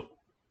 No,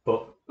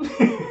 but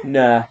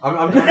nah.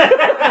 I'm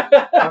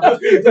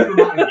just being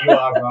diplomatic. You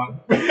are wrong.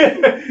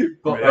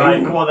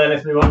 Right, come on then,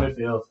 let's move on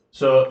midfield.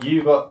 So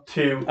you got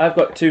 2. I've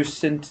got 2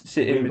 City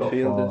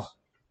midfielders.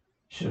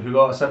 Should we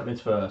go a centre mid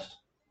first?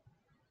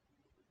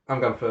 I'm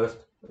going first.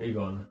 Where are you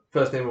going?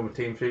 First name on my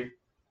team sheet,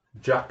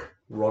 Jack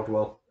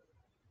Rodwell.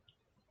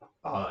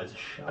 Oh, that is a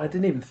shot. I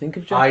didn't even think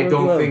of Jack I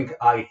Rodwell. don't think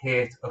I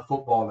hate a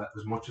footballer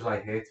as much as I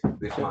hate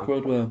this Jack man.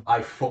 Rodwell.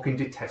 I fucking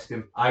detest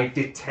him. I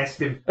detest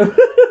him.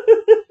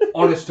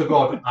 Honest to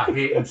God, I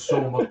hate him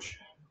so much.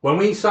 When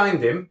we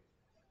signed him,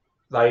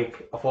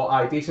 like I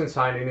thought, decent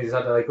signing. He's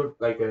had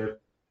like a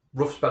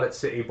rough spell at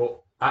City, but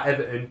at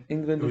Everton,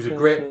 England he was a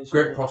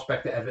great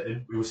prospect at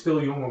Everton. We were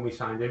still young when we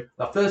signed him.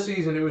 That first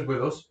season he was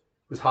with us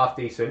was half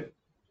decent.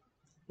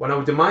 When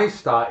our demise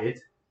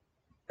started,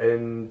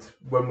 and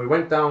when we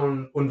went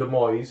down under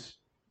Moyes,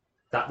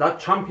 that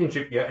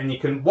championship year, and you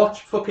can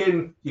watch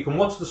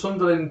the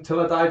Sunderland Till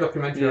I Die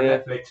documentary on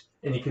Netflix,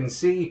 and you can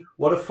see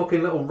what a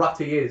fucking little rat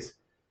he is.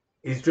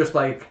 He's just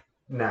like,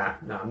 nah,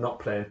 I'm not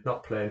playing.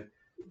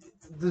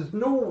 There's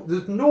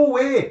no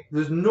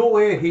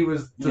way he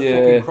was just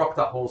fucking crocked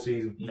that whole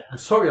season. Nah. I'm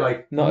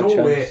sorry, no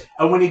way.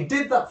 And when he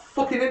did that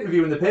fucking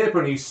interview in the paper,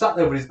 and he sat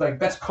there with his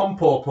best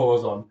compo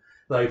pose on,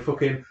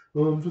 fucking,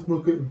 I'm just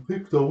not getting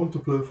picked. I want to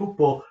play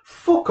football.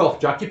 Fuck off,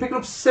 Jack. You're picking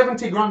up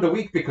 70 grand a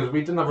week because we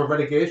didn't have a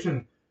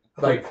relegation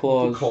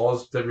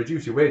clause to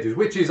reduce your wages,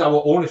 which is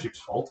our ownership's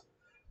fault.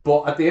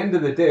 But at the end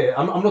of the day,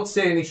 I'm not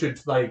saying he should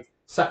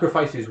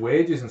sacrifice his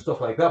wages and stuff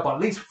like that, but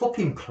at least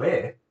fucking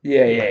play.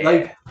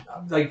 Yeah.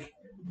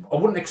 I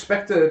wouldn't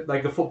expect a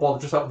footballer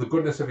just out of the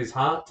goodness of his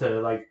heart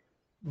to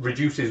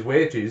reduce his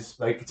wages.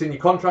 It's in your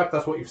contract.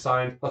 That's what you've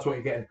signed. That's what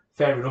you're getting.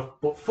 Fair enough.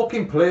 But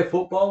fucking play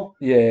football.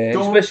 Yeah,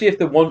 especially if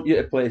they want you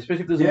to play.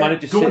 Especially if there's a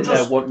manager sitting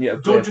there wanting you to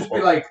play. Don't just be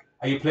like,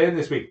 "Are you playing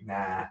this week?"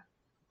 Nah.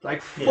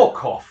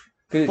 Fuck off.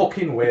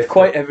 Fucking waste. It's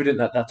quite evident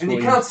that's. And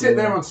you can't sit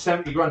there on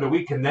 70 grand a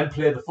week and then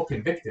play the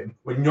fucking victim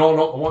when you're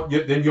not the one.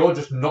 Then you're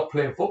just not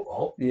playing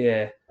football.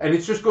 Yeah. And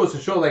it just goes to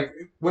show,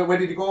 where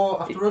did he go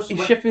after us?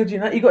 Sheffield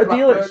United. You got a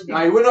deal.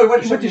 He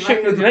went to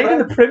Sheffield United in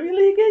the Premier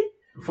League.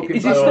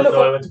 Is he still at?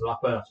 I went to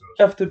Blackburn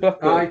after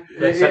Blackburn.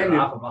 They sent him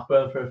out of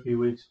Blackburn for a few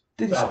weeks.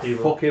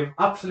 Fuck him,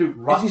 absolute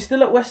rat. Is he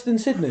still at Western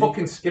Sydney?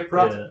 Fucking skip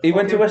rat. Yeah. He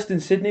went to Western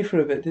Sydney for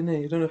a bit, didn't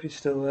he? I don't know if he's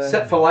still there.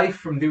 Set for life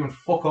from doing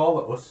fuck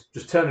all at us,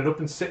 just turning up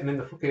and sitting in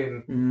the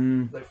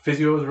fucking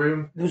physio's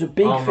room. There was a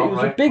big thing. It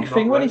was a big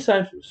thing when he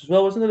signed for us as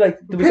well, wasn't there?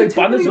 There was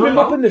banners of him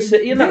up in the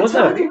city and that,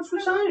 wasn't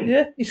there?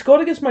 Yeah, he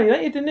scored against Man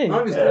United, didn't he?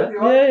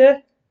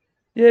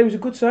 Yeah, it was a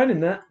good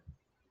signing that.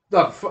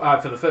 For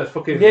the first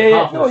fucking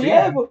half of the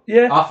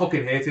season. I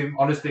fucking hate him,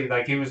 honestly.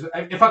 He was.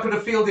 If I could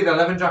have fielded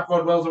 11 Jack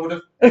Rodwells, I would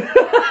have.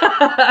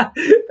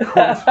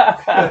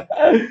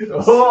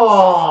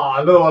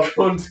 Another one.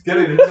 Punt. Get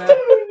it in there.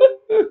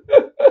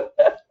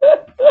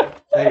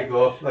 There you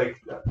go.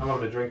 I'm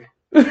having a drink.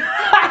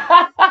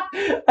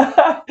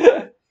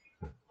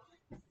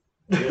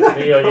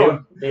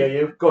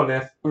 You. Go on,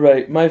 Neth.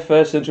 Right, my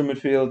first central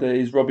midfielder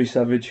is Robbie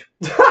Savage.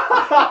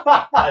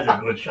 That's a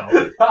good shot.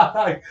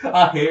 I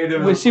hate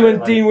him. We see when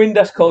Dean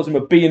Windass calls him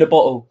a bee in a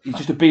bottle. He's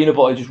just a bee in a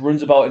bottle. He just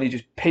runs about and he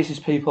just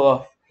pisses people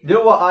off. You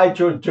know what I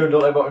don't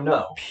like about him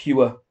now?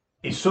 Pure.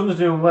 His son's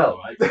doing well,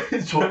 right?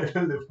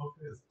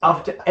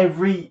 after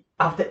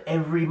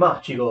every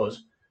match, he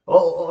goes,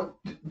 "Oh,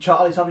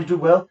 Charlie Savage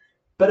doing well.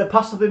 Better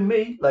passer than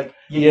me."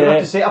 You have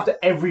to say after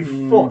every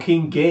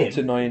fucking game. It's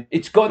annoying.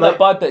 It's gotten that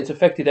bad that it's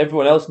affected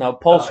everyone else now.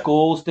 Paul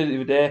Scholes did it the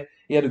other day.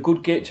 He had a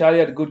good game. Charlie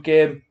had a good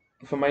game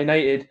for Man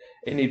United,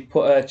 and he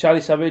put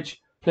Charlie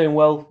Savage playing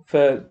well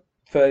for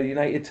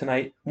United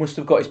tonight. Must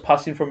have got his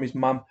passing from his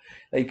mum.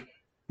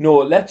 No,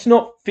 let's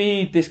not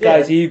feed this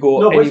guy's ego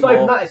anymore. No, but it's not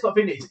even that. It's not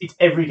feeding it. It's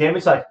every game.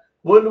 It's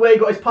wonder where he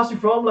got his passing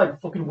from,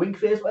 fucking wink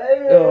face.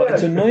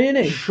 It's annoying,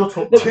 eh? Shut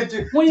up.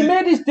 When he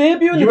made his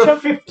debut in You're a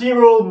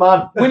 50-year-old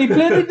man. When he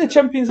played in the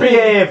Champions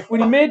League, when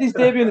he made his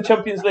debut in the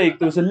Champions League,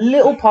 there was a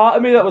little part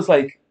of me that was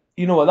like,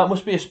 you know what, that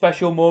must be a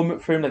special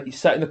moment for him. He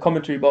sat in the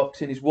commentary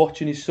box and he's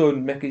watching his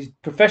son make his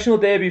professional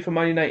debut for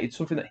Man United,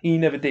 something that he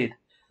never did.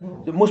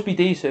 It must be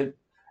decent.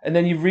 And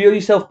then you reel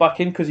yourself back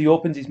in because he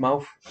opens his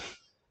mouth.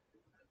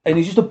 And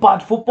he's just a bad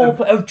football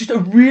player, just a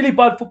really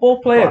bad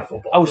football player.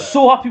 I was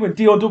so happy when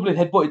Dion Dublin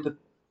headbutted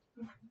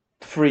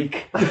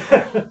freak.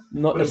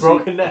 Not With a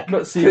broken neck.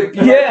 Not see.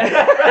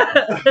 Yeah.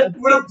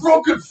 With a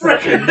broken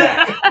freaking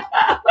neck.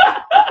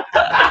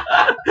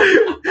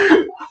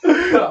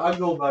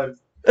 Angle man.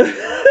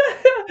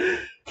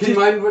 Can you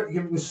mind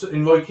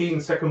in Roy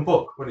Keane's second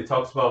book when he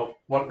talks about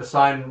wanting to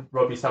sign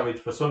Robbie Savage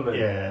for Sunderland?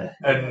 Yeah.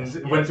 And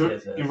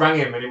he rang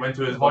him and he went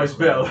to his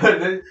voicemail.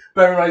 And then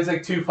bear in mind, it's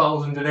like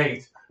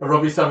 2008. And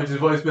Robbie Savage's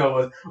voicemail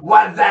was,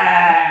 "What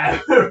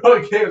there?"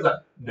 Roy Keane was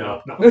like,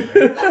 "No, not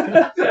really."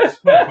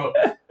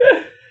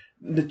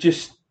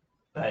 Just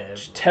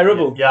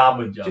terrible. Yeah, I'm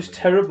with you. Just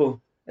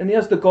terrible. And he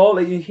has the goal.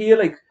 Like you hear,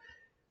 like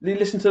they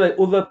listen to like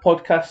other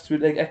podcasts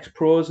with like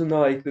ex-pros and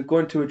they go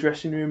into a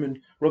dressing room and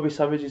Robbie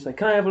Savage is like,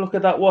 "Can I have a look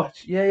at that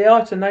watch?" Yeah,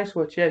 it's a nice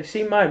watch. Yeah, you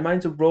see mine?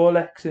 Mine's a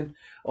Rolex, and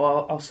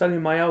I'll sell you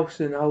my house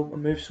and I'll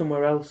move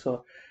somewhere else.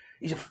 So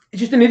he's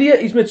just an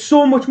idiot. He's made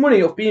so much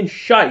money off being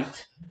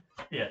shite.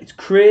 Yeah, it's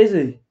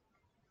crazy.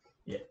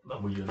 Yeah,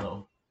 I'm with you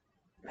now.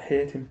 I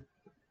hate him.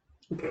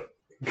 Go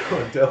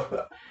on,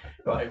 Del.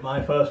 Right,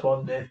 my first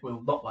one, Dave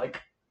will not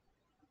like.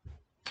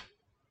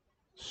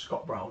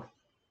 Scott Brown.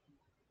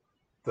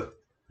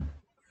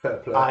 Fair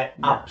play. I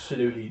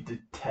absolutely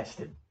detest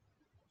him.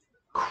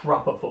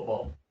 Crap at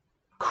football.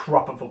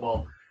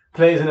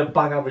 Plays in a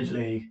bang average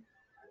league.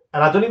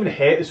 And I don't even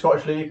hate the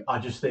Scottish League. I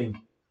just think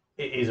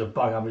it is a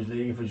bang average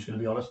league, if we're just going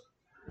to be honest.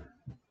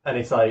 And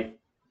it's like,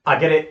 I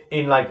get it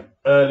in like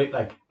late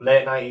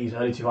 90s,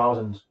 early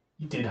 2000s.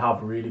 You did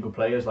have really good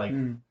players. Like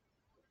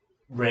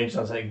Rangers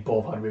and Celtic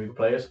both had really good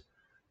players.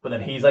 But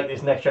then he's like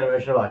this next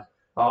generation of like,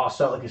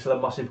 Celtic is still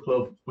a massive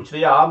club. Which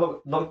they are.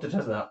 I'm not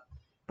detesting that.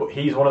 But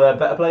he's one of their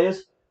better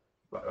players.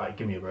 Right,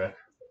 give me a break.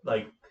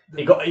 Like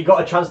he got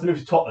a chance to move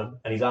to Tottenham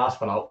and his ass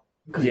fell out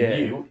because he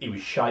knew he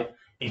was shite.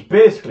 He's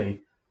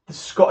basically the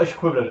Scottish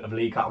equivalent of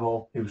Lee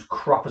Catmull, who's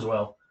crap as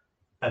well,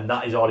 and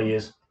that is all he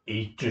is.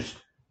 He's just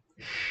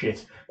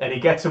shit, and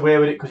he gets away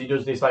with it because he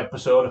does this like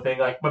persona thing.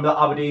 Like remember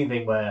that Aberdeen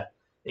thing where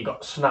he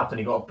got snapped and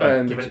he got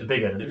given it the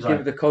big end, and it was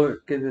like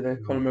Conor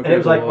McGregor. And it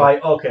was like,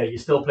 right, okay, you're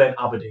still playing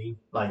Aberdeen,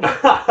 like,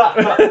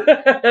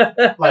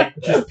 like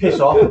just piss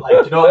off, like,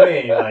 do you know what I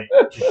mean? Like,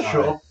 just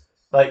shut up.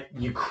 Like,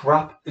 you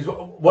crap. I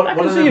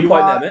can see your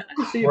point there, mate. I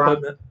can see your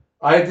point there.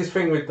 I had this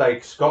thing with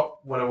like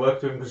Scott when I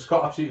worked with him because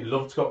Scott absolutely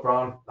loved Scott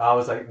Brown. I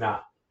was like, nah,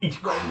 he's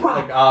crap.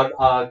 Like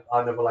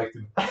I never liked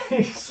him.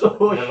 He's so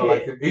never shit.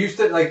 liked him. He used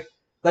to like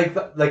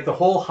the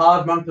whole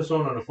hard man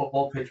persona on a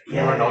football pitch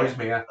annoys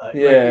me. I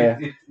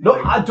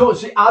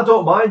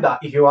don't mind that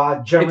if you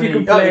are generally. If you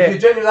can play, if you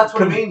genuinely, that's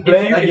what I mean.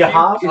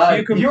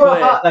 If you are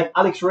hard, like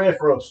Alex Ray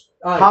for us,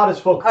 hard as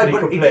fuck.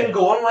 But he didn't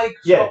go on like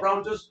Scott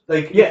Brown does.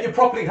 Like if you're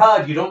properly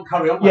hard, you don't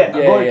carry on.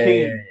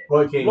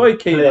 Roy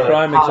Keane,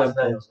 prime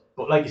example.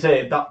 But like you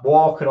say, that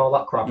walk and all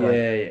that crap,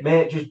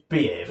 mate, just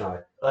behave.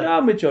 Like,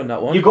 I'm with you on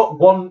that one. Not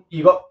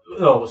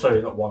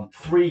one.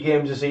 3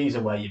 games a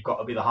season where you've got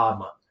to be the hard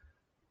man.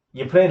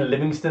 You're playing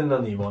Livingston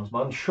on the ones,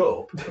 man. Shut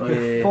up.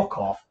 Fuck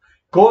off.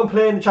 Go and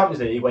play in the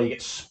Champions League where you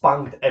get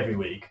spanked every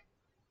week,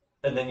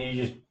 and then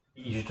you're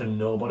just a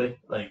nobody.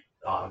 Like,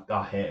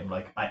 I hate him.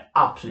 Like, I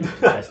absolutely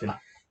detest him.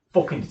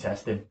 Fucking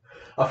detest him.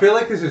 I feel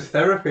like this is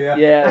therapy.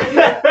 Yeah.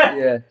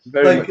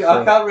 Very much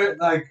so. I can't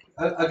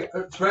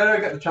it's rare I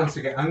get the chance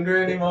to get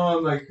angry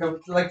anymore. Like, I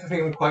like to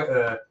think I'm quite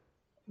a.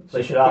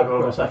 So should I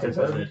go on a second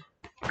person?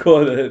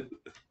 Go on then.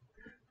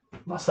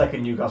 My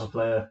second Newcastle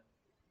player,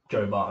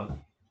 Joey Barton.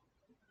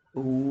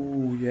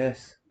 Ooh,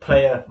 yes.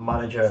 Player,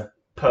 manager,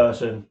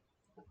 person,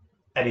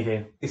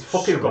 anything. He's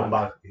fucking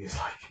scumbag. He's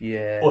like,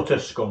 utter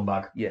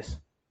scumbag. Yes.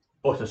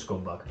 Utter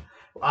scumbag.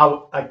 I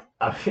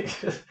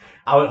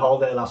went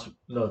holiday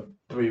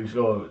 3 weeks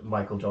ago with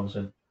Michael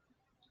Johnson,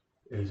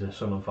 who's a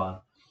Sunderland fan,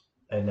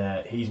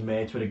 and he's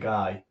mates with a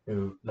guy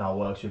who now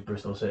works with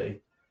Bristol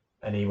City,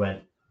 and he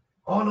went,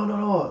 "Oh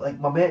no! Like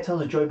my mate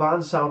tells us Joey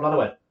Barnes sound," and I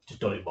went, "Just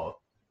don't anymore.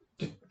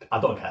 I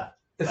don't care.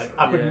 Like,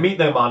 I could meet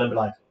the man and be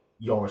like,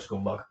 you're a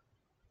scumbag.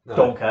 No.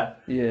 Don't care.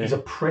 Yeah. He's a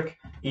prick.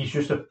 He's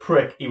just a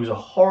prick. He was a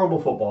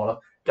horrible footballer.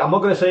 I'm not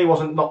going to say he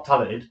wasn't not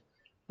talented,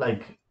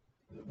 like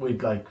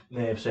we'd like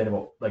Nave saying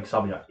about like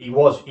Sabiak. He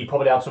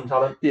probably had some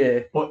talent. Yeah.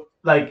 But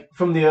like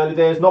from the early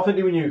days, nothing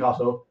to do with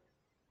Newcastle.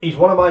 He's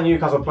one of my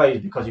Newcastle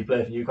players because he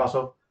played for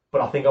Newcastle.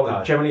 But I think I would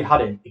have generally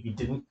had him if he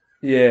didn't.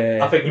 Yeah.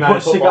 I think you put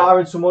a cigar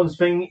in someone's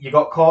thing. You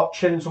got caught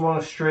chilling someone on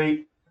the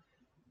street.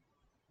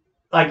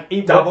 Like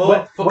he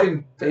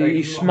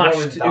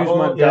smashed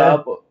Usman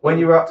Dar, but when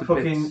you were at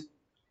fucking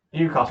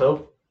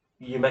Newcastle,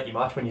 you met your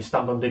match when you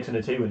stand on Dixon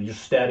and 2 and he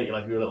just stared at you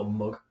like you were a little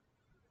mug.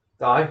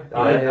 Aye.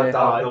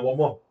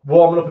 1-1.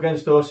 Warming up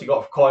against us, he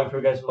got a coin for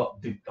against him.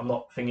 I'm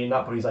not thinking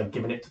that, but he's like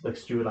giving it to the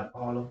steward, like,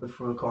 "Oh, I love the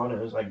through a corner."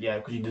 It was like, yeah,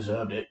 because you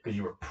deserved it, because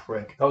you were a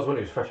prick. That was when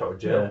he was fresh out of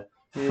jail.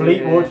 Yeah.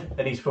 Fleetwood,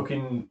 and he's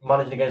fucking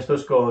managing against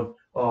us, going,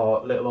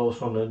 "Oh, little old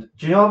Sunderland."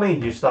 Do you know what I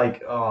mean? Just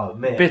like, oh,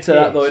 mate. Bitter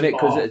that though, innit?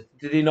 Because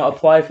did he not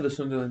apply for the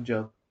Sunderland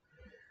job?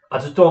 I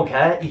just don't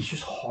care. He's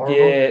just horrible.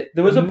 Yeah,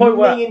 there was a point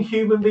where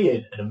human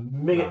being and a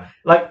million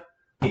like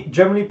it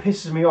generally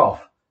pisses me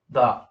off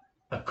that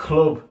a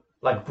club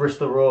like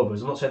Bristol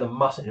Rovers, I'm not saying they're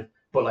massive,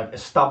 but like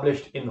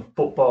established in the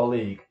Football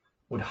League,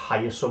 would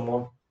hire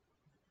someone.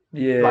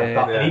 Yeah. Like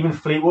that. And even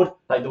Fleetwood,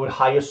 like they would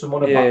hire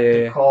someone of that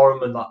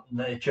decorum and that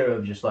nature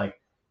of just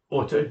like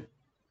utter.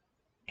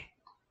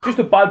 Just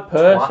a bad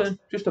person.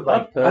 Just a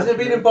bad person. Has it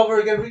been in bother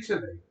again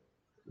recently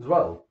as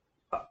well?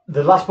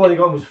 The last ball he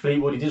got was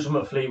Fleetwood. He did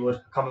something at Fleetwood. I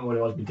can't remember what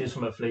it was, but he did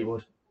something at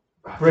Fleetwood.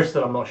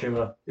 Bristol, I'm not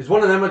sure. It's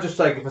one of them I just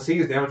like, if I see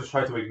his name, I just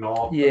try to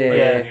ignore.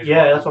 Yeah,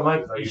 that's what I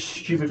mean. He's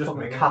stupid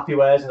fucking cap he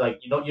wears. And like,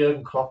 you're not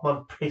Jurgen Klopp,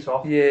 man. Piss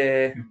off.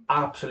 Yeah. You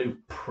absolute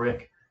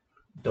prick.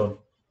 Done.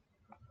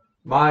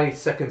 My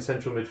second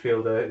central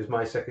midfielder is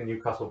my second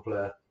Newcastle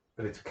player,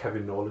 and it's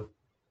Kevin Nolan.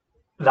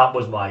 That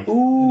was my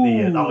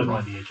near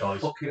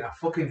choice.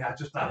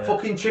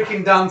 Fucking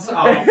chicken dance.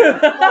 I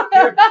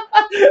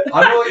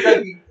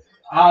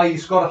know he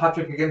scored a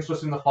hat-trick against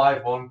us in the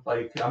 5-1.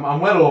 Like, I'm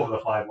well over the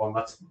 5-1.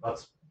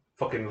 That's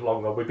fucking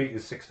long though. We beat you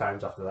 6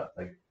 times after that.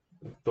 Like,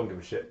 don't give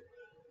a shit.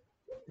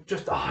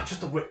 Just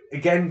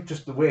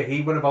the way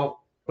he went about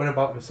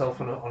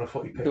himself on a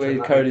footy pitch. The way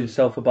he carried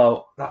himself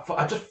about.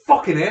 I just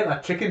fucking hate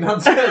that chicken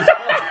dance.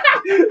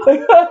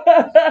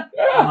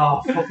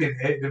 Fucking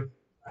hated him.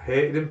 I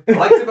hated him. I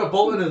liked him at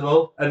Bolton as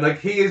well. And like,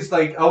 he is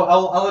like,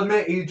 I'll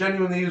admit, he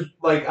genuinely is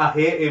like, I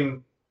hate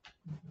him.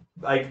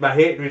 Like, my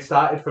hatred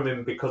started from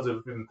him because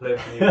of him playing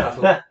for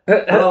Newcastle.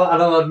 and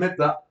I'll admit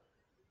that.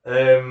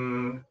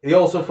 He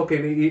also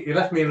he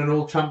left me in an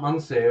old champ man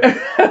save to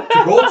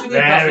go to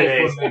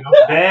Newcastle.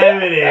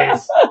 There it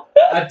is.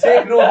 I'd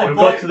taken over. We've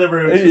got to the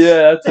roots.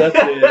 Yeah, that's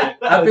it.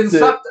 I'd been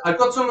sacked. I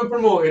got someone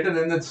promoted, and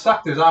then they'd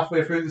sacked us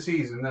halfway through the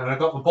season. And I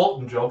got the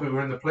Bolton job. We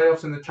were in the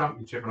playoffs in the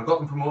Championship, and I got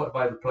them promoted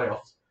by the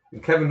playoffs.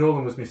 And Kevin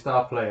Nolan was my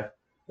star player.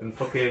 And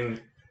fucking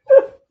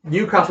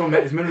Newcastle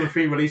met his minimum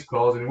fee release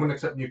clause, and he wouldn't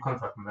accept a new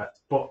contract from that.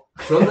 But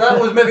so that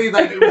was maybe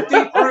like, it was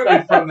deep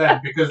rooted from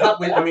them, because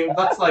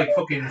that's like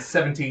fucking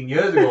 17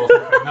 years ago or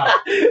something now.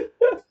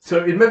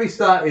 So it maybe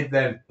started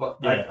then,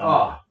 but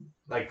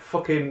like,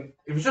 fucking,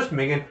 it was just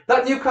minging.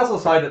 That Newcastle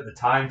side at the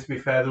time, to be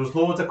fair, there was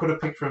loads I could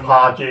have picked from.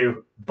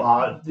 Pardew,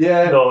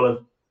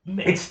 Nolan.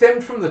 It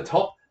stemmed from the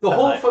top.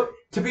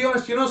 To be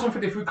honest, you know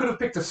something? If we could have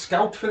picked a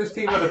scout for this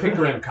team, I'd have picked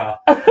Rimcar.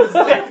 You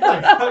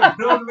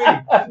know what I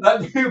mean?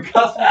 That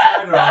Newcastle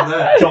side around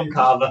there. John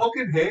Carver.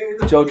 Fucking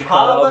hated him. John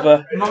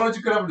Carver.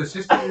 Imagine could have an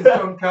assistant with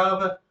John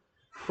Carver.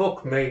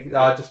 Fuck me.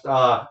 I just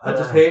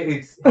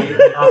hated so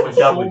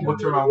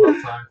much around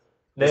that time.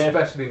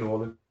 Especially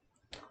Nolan.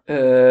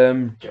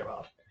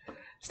 Gerrard.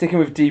 Sticking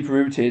with deep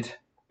rooted.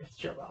 It's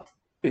Gerrard.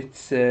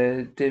 It's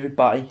David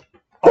Batty.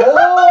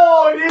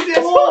 Oh, it is!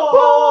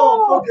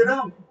 Oh, fucking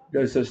hell.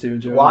 No, so Steven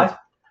Gerrard. Why?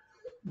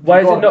 Why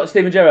is it not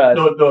Steven Gerrard?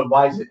 No,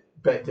 why is it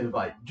David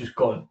Batty? Just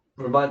go on.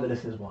 Remind the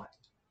listeners why.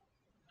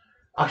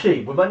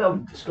 Actually, we might not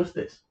have discussed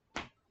this.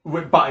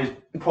 Batty's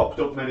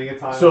popped up many a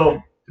time.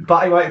 So,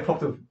 Batty might have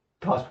popped up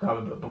past,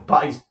 but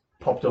Batty's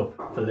popped up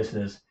for the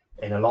listeners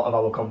in a lot of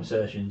our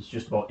conversations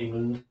just about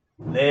England.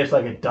 Nave's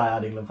like a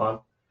diehard England fan.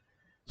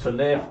 So,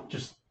 Nave,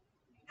 just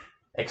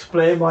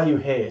explain why you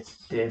hate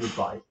David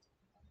Batty.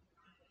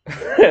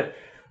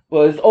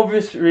 Well, there's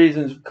obvious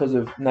reasons because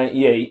of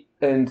 98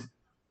 and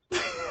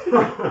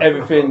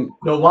everything.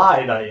 No,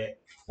 why 98?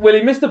 Well,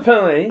 he missed a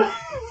penalty.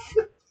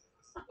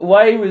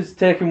 Why he was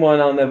taking one,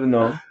 I'll never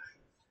know.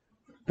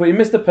 But he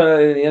missed a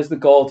penalty and he has the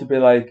gall to be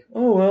like,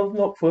 oh, well,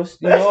 not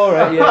fussed. You know, all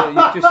right,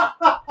 yeah,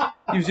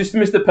 you've just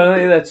missed a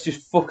penalty that's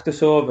just fucked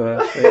us over.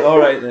 Like, all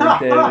right then,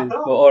 David,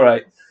 but all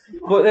right.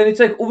 But then it's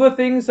like other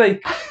things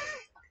like...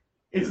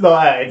 It's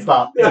not.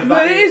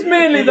 It is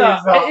mainly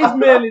that. It is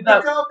mainly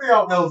that. It can't be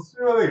out else,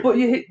 really. But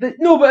you hit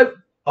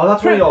but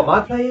that's one of your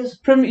mad players.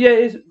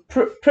 It's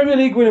Premier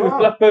League winner with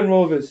Blackburn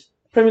Rovers.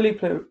 Premier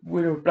League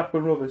winner with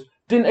Blackburn Rovers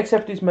didn't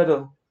accept his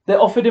medal. They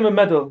offered him a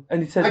medal,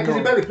 and he said because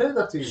he barely played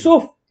that team.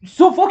 So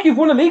fuck, you've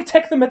won a league.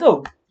 Take the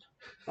medal.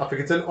 I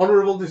think it's an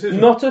honourable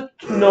decision. Not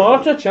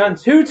a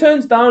chance. Who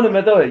turns down a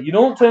medal? You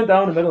don't turn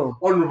down a medal.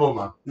 Honourable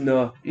man.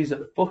 No, he's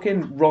a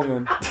fucking wrong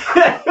one.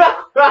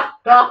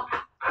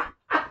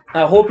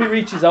 I hope he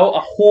reaches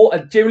out. I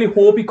genuinely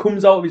hope he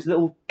comes out of his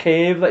little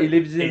cave that he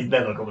lives in. He's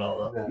never coming out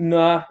of that.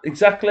 Nah,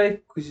 exactly,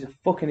 because he's a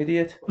fucking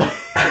idiot.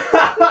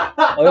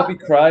 I hope he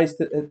cries.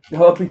 I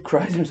hope he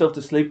cries himself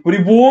to sleep, but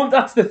he won't.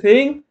 That's the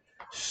thing.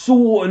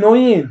 So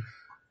annoying.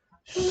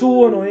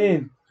 So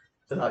annoying.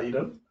 Is that you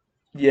done?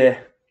 Yeah.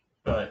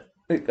 Right.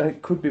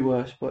 It could be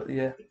worse, but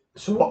yeah.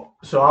 So what?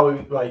 So are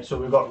we right? So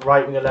we've got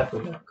right wing and left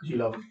wing because you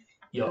love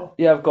your.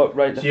 Yeah, I've got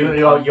right. So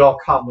you're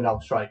calm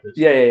without strikers.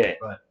 Yeah.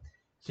 Right.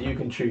 So you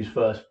can choose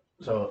first.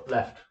 So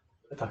left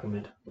attacking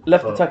mid.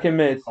 Attacking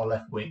mid. Or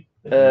left wing.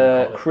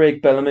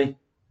 Craig Bellamy.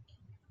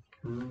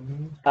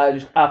 Mm-hmm. I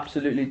just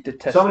absolutely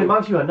detest. So how many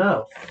man you are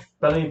now?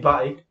 Bellamy,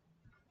 Batty,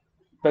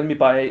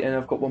 and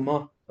I've got one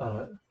more.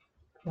 Alright.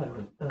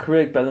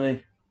 Craig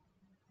Bellamy.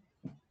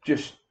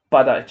 Just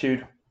bad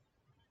attitude.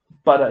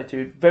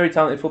 Very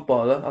talented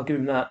footballer. I'll give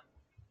him that.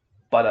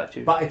 Bad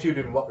attitude. Bad attitude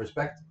in what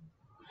respect?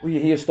 Well, you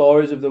hear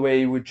stories of the way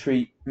he would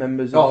treat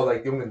members.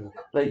 Like young.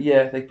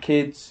 Like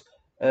kids.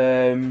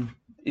 There's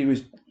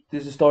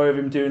a story of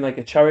him doing like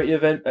a charity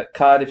event at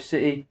Cardiff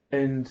City,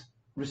 and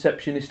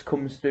receptionist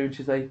comes through and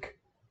she's like,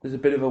 there's a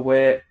bit of a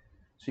weight,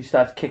 so he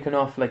starts kicking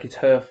off like it's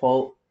her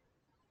fault.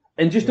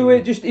 And just the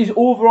way, just his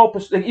overall,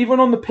 like even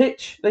on the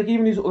pitch, like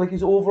even his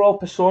overall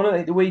persona,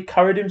 like the way he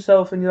carried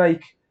himself, and you're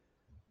like,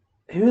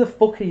 who the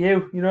fuck are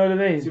you? You know what I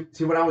mean?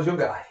 See, when I was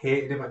younger, I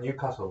hated him at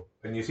Newcastle,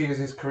 and you see as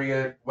his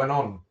career went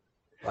on.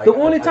 Like, the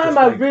only time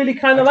I really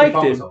kind of liked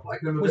him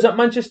was at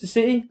Manchester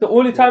City. The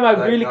only time I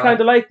really kind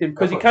of liked him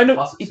because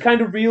he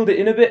kind of reeled it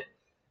in a bit.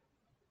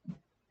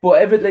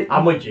 But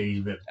I'm with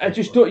you. I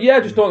just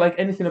don't like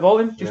anything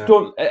about him.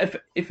 Don't.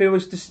 If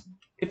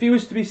he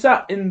was to be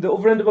sat in the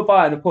other end of a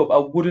bar in a pub, I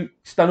wouldn't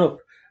stand up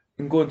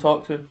and go and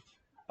talk to him.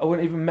 I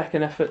wouldn't even make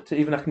an effort to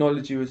even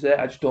acknowledge he was there.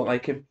 I just don't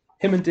like him.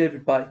 Him and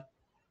David Bye.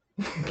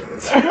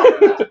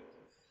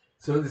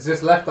 So it's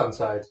this left-hand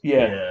side.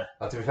 Yeah.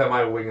 To be fair,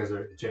 my wingers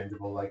are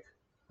interchangeable. Like,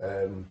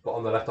 but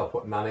on the left, I'll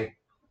put Nani.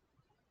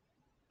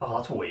 Oh,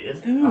 that's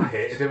weird. I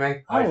hated him,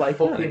 mate. I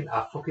fucking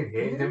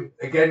hated him.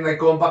 Again, like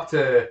going back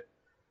to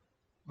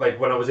like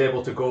when I was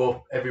able to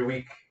go every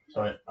week.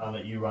 Sorry, I'll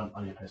let you run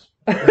on your piss.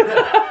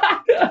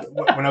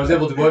 When I was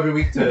able to go every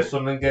week to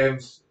Sunderland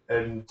games,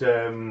 and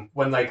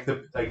when like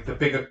the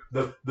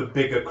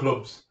bigger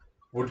clubs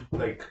would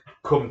like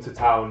come to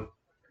town,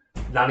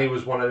 Nani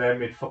was one of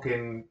them. It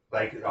fucking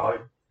like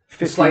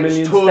the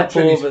slightest touch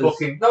and he's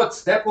fucking not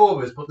step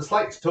overs, but the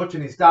slightest touch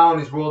and he's down,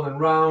 he's rolling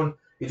around.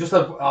 He just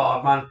had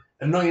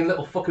annoying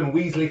little fucking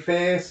Weasley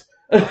face.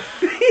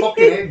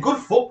 Fucking good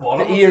football.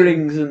 The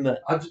earrings and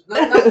that.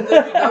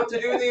 Now to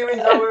do with the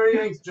earrings, I wear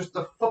earrings. Just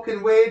the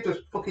fucking way,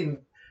 just fucking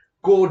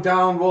go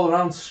down, roll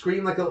around,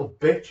 scream like a little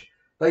bitch.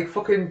 Like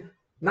fucking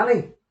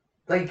Nani,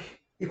 like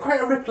you're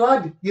quite a ripped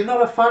lad. You're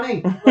not a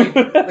fanny. Like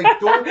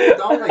don't go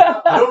down like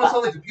that. I don't want to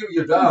sound like a beauty.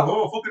 You're down.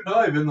 Oh, fucking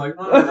diving. Like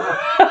no.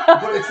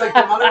 But it's like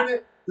the manner in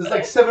it. There's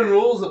like 7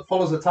 rules that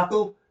follows a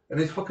tackle, and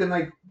it's fucking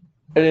like.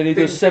 And then he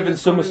does 7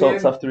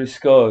 somersaults after he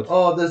scored.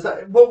 Oh, there's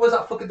that. What was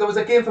that fucking? There was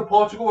a game for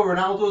Portugal where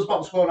Ronaldo was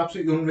about to score an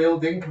absolutely unreal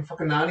dink, and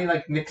fucking Nani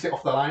like nicks it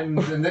off the line,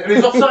 and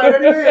he's offside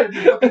anyway, and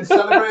he fucking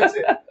celebrates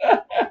it.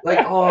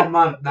 Like, oh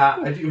man,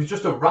 nah, he was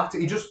just a rat.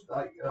 He just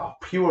like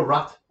pure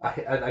rat.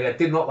 I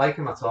did not like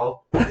him at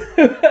all.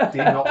 Did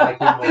not like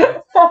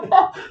him.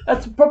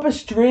 That's proper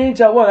strange.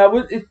 That one. I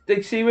would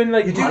like see when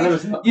like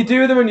you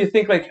do them and you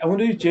think like I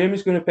wonder who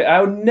Jamie's going to pick.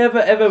 I would never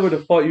ever would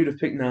have thought you'd have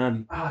picked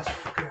Nani. I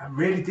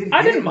really did.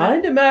 I didn't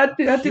mind him. I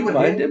didn't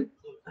mind him.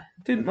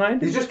 Didn't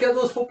mind him. You just get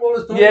those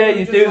footballers. Yeah,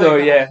 you do though.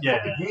 Yeah,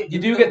 you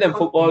do get them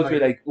footballers who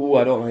are like, oh,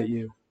 I don't like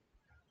you.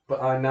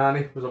 But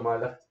Nani was on my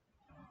left.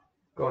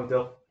 Go on,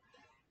 Dill.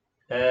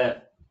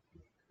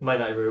 My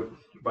night route,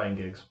 Ryan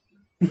Giggs.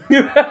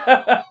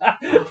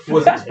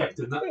 Was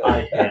expecting that.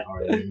 I hate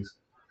Ryan Giggs.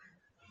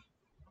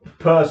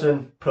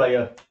 Person,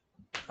 player,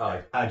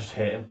 I just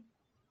hate him.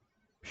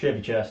 Shave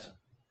your chest.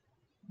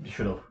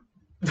 Shut up.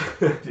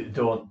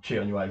 Don't cheat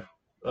on your wife.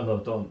 Oh, no,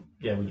 don't.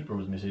 Yeah, with your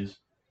brother's missus.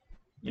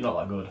 You're not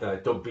that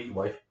good. Don't beat your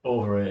wife.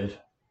 Overrated.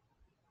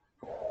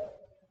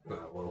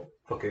 Well,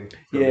 fucking.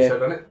 Yeah.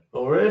 Said on it.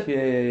 Overrated?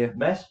 Yeah.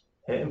 Mess.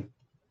 Hate him.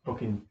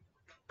 Fucking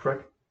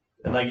prick.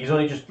 And like he's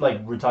only just like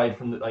retired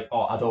from the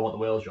I don't want the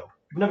Wales job.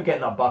 You're never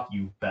getting that back,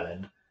 you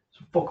bellend.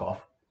 So fuck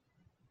off.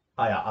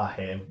 I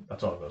hate him.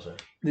 That's all I've got to say.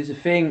 There's a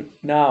thing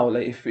now,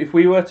 like if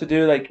we were to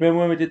do like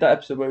remember when we did that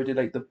episode where we did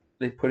like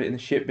they put it in the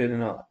shit bin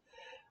and all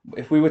that.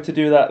 If we were to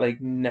do that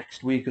like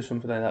next week or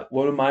something like that,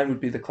 one of mine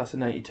would be the class of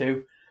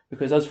 '92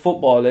 because as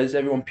footballers,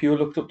 everyone pure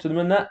looked up to them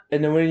and that.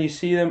 And then when you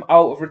see them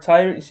out of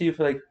retirement, you see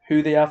for like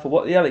who they are for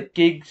what they are, like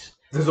Giggs.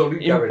 There's only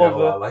Gary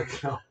Neville I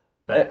like now.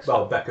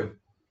 Beckham.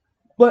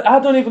 But I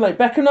don't even like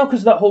Beckham now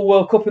because of that whole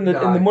World Cup and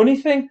the money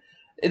thing.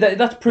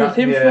 That's proved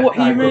him for what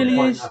he really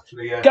is.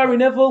 Actually, yeah. Gary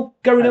Neville's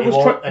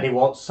and he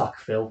won't sack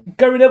Phil.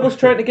 Gary Neville's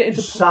trying to get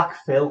into sack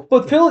Phil.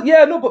 But Phil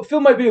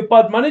might be a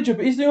bad manager,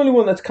 but he's the only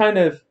one that's kind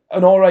of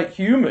an alright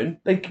human.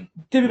 Like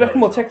David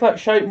Beckham will take that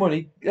shite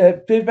money.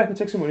 David Beckham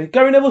takes some money.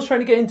 Gary Neville's trying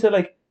to get into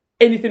like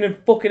anything and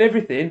fucking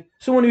everything.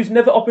 Someone who's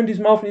never opened his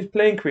mouth in his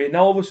playing career,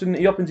 now all of a sudden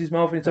he opens his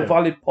mouth and it's a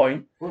valid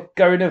point. What?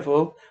 Gary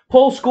Neville.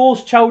 Paul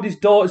Scholes chowed his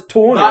daughter's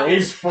toenails. That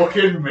is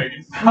fucking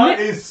mean. That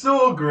is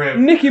so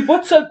grim. Nicky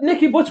Butt's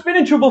been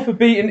in trouble for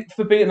beating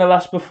the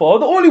lass before.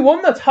 The only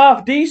one that's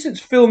half decent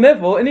is Phil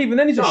Neville, and even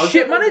then he's a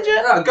shit manager.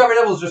 No, Gary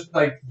Neville's just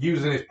like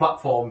using his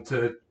platform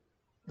to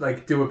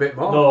like do a bit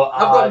more. No,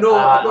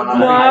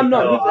 I'm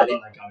not.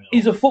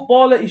 He's a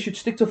footballer. He should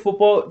stick to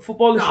football.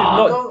 Footballers should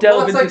not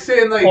delve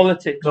into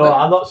politics. No,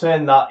 I'm not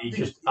saying that. He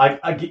just,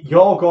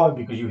 you're going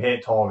because you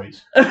hate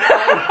Tories.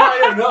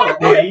 I know.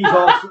 But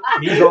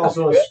he's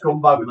also a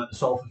scumbag with like the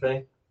Salford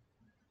thing.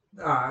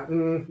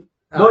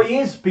 No, he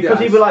is because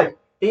he'd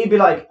be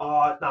like,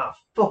 oh nah,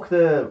 fuck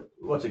the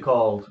what's it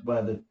called?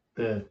 Where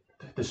the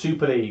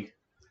Super League.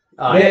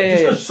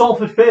 Just because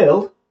Salford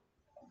failed.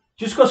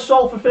 Just because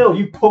Salford failed,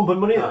 you pumping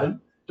money at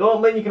them.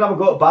 Don't mean you can have a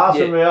go at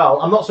Barca and Real.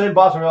 I'm not saying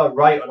Barca and Real are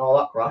right and all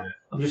that crap. Yeah.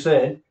 I'm just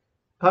saying,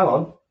 hang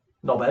on,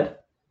 not bad.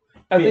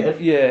 I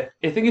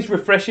think it's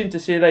refreshing to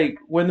see like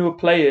when there were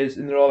players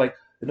and they're all like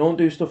they don't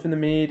do stuff in the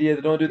media,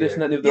 they don't do this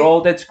and that. They're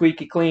all dead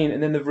squeaky clean,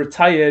 and then they've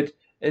retired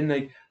and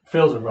like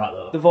Phil's a rat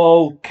though. They've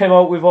all came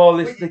out with all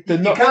this. Like,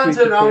 you can't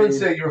turn around and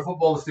say you're a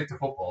footballer, stick to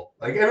football.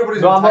 Like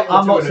everybody's entitled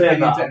I'm not to saying an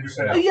that.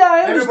 opinion. Yeah,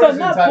 I understand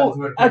that,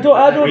 but I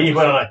don't. We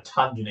went on a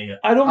tangent here.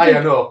 I don't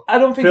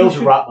think Phil's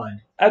a rat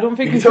mind. I don't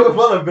think you should. As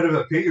well a bit of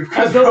a peeve.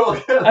 I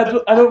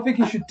don't think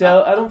you should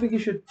delve. I don't think you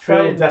should try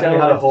Phil and definitely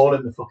delve. had a hole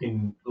in the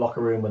fucking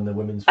locker room when the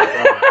women's.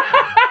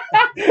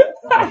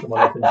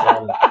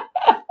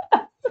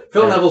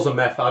 Phil Neville's a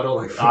meth. I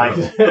don't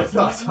think.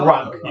 That's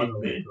right.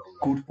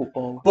 Good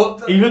football.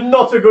 But he was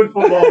not a good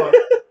footballer.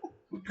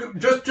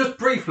 just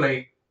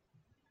briefly,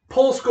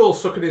 Paul Scholes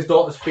sucking his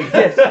daughter's feet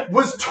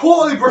was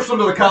totally brushed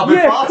under the carpet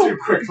far too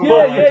quick for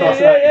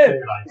yeah.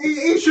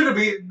 He should have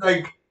been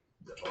like.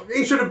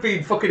 He should have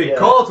been fucking in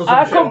court or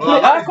something.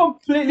 I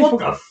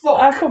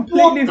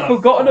completely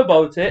forgotten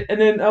about it, and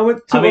then I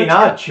went to.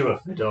 I'd chew a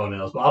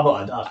fingernails, but I'm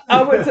not a dad.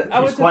 I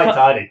went quite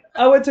tidy.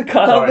 I went to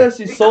Carl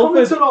versus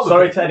Salford.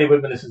 Sorry to any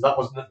women listeners, that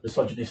wasn't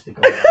misogynistic.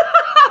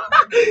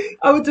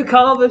 I went to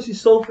Carl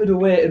versus Salford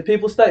away, and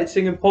people started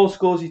singing Paul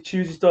Scholes, he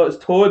chews his daughter's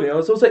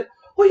toenails. I was like,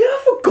 oh yeah,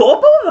 I forgot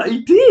about that.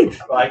 He did.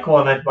 Right, come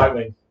on then, right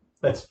wing.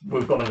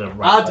 We've got another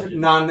right.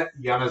 Adnan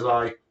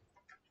Januzaj.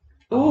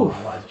 Oh,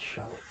 that is a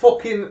shout.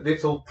 Fucking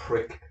little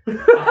prick.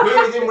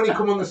 I hated him when he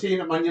come on the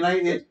scene at Man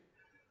United.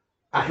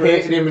 I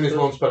hated him in his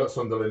one spell at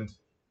Sunderland.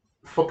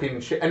 Fucking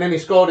shit. And then he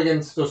scored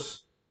against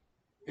us,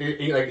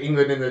 like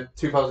England in the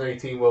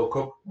 2018 World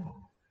Cup.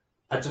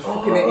 I just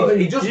fucking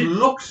he just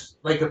looks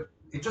like a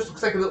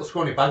little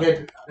scrawny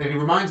baghead. And he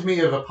reminds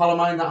me of a pal of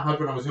mine that I had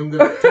when I was younger.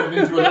 That turned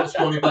into a little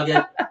scrawny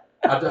baghead.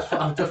 I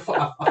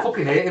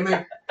fucking hate him,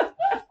 mate.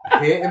 I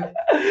hate him.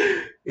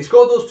 He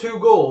scored those 2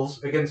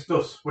 goals against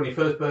us when he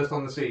first burst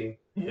on the scene.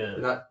 Yeah.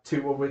 And that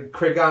 2 when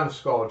Craig Arns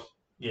scored.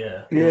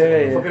 Yeah. Fucking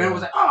everyone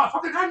was like, oh,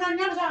 fucking Adnan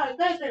Januzaj,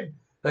 best him.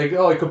 Like,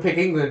 oh, he could pick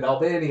England,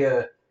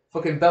 Albania,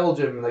 fucking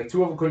Belgium, like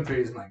 2 other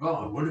countries. And like, oh,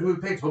 I wonder who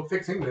he picks. Who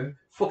picks England?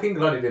 Fucking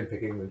glad he didn't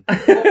pick England.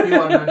 Fuck you,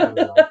 Adnan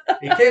Januzaj.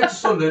 He came to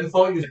Sunderland,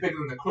 thought he was bigger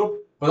than the club,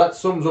 but that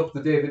sums up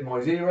the David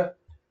Moyes era.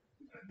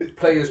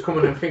 Players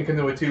coming and thinking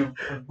they were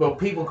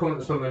people coming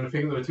to Sunderland and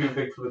thinking they were too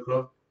big for the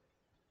club.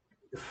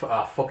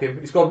 Fuck him.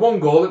 He scored 1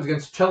 goal. It was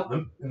against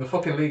Cheltenham in the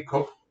fucking League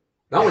Cup.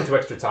 That went to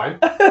extra time.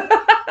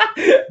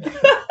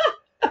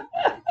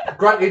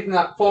 Granted, in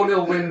that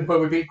 4-0 win where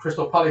we beat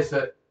Crystal Palace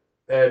at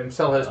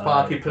Selhurst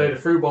Park, he played a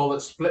through ball that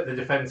split the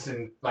defence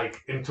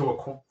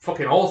into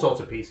fucking all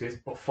sorts of pieces.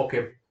 But fuck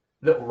him.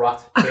 Little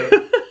rat.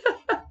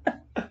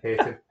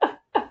 Hate him.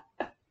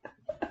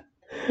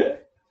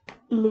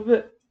 Love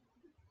it.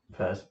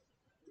 First.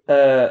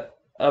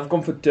 I've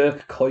gone for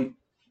Dirk Kuyt.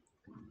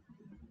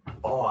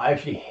 Oh, I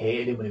actually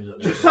hated him when he was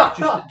at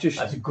just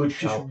that's a good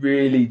shout.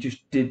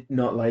 Just did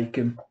not like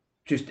him.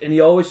 And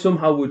he always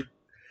somehow would.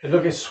 He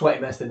looked like a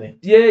sweaty mess, didn't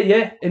he?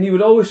 Yeah. And he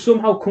would always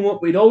somehow come up.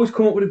 He'd always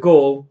come up with a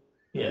goal.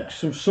 Yeah.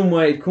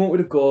 Somewhere he'd come up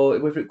with a goal.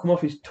 Whether it come off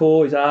his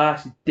toe, his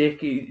ass, his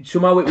dick,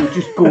 somehow it would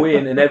just go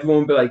in, and everyone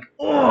would be like,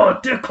 "Oh,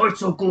 Dirk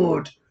Kuyt's so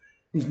good."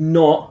 He's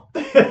not.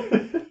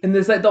 And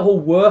there's like the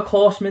whole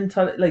workhorse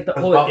mentality, like that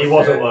whole. He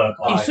was a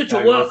workhorse. He's such a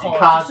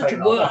workhorse. He's such a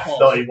workhorse.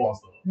 No, he was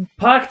though.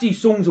 Park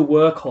Ji-sung's a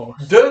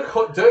workhorse. Dirk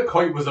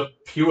Kuyt was a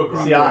pure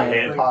graft. See, I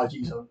hate Park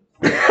Ji-sung.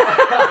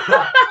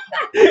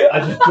 I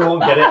just don't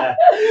get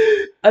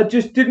it. I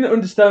just didn't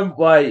understand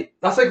why.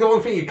 That's like the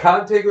one thing you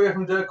can't take away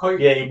from Dirk Kuyt.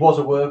 Yeah, he was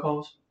a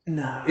workhorse.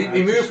 No, he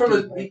moved from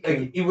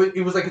he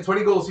was like a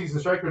 20-goal season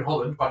striker in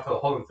Holland, back to the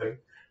Holland thing.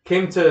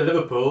 Came to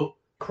Liverpool,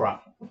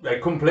 crap.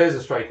 Like come play as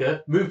a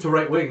striker, moved to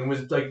right wing, and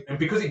was like, and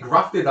because he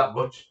grafted that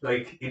much,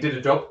 like he did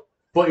a job.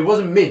 But he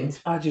wasn't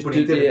mint. I just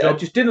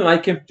didn't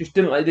like him.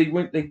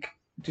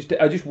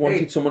 I just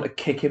wanted someone to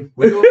kick him.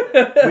 We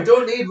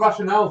don't need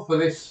rationale for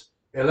this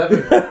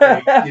 11.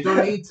 Like, you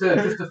don't need to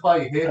justify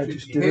your hatred. I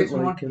just you didn't hate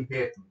someone, like him. you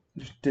hate them.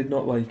 Just did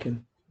not like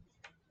him.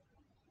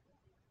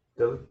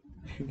 Dylan?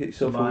 You can get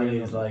yourself mine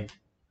is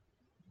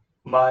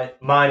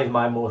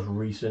my most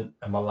recent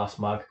and my last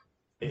mag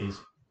is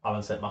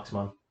Alan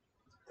Saint-Maximin.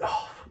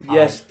 Oh,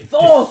 yes.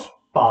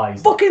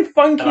 Despise fucking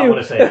thank you. I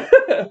want to say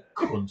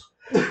cunt.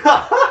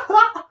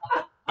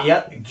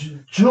 Yeah,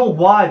 do you know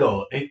why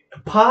though?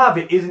 Part of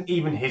it isn't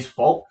even his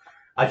fault.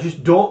 I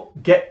just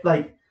don't get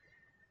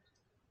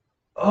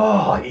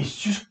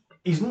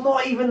he's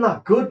not even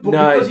that good. But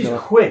because he's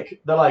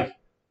quick, they're like,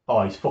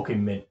 oh, he's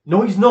fucking mint.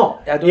 No, he's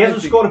not. He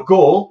hasn't scored a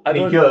goal in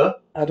a year.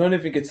 I don't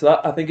even think it's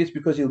that. I think it's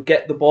because he'll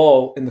get the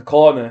ball in the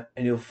corner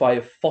and he'll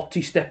fire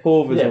 40 step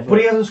overs. Yeah, but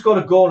he hasn't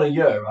scored a goal in a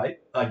year, right?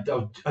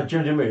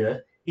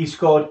 He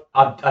scored.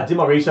 I did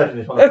my research on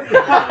this one.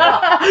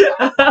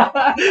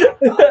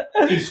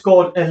 He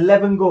scored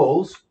 11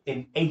 goals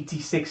in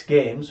 86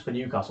 games for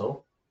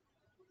Newcastle.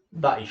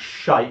 That is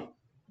shite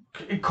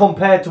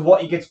compared to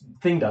what he gets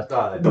thinged at.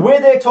 The way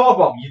they talk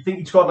about him, you think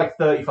he'd scored like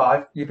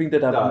 35. You think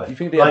they'd have? You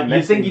think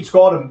you think he'd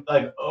scored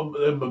like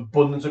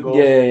abundance of goals?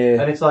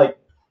 Yeah. And it's like,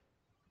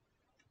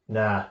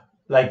 nah.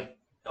 Like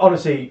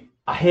honestly,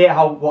 I hate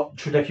what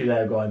trajectory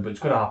they're going, but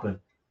it's gonna happen.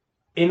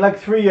 In like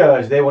 3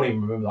 years, they won't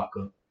even remember that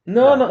gun.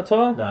 No, not at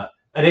all. No.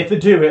 And if they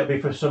do, it'll be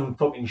for some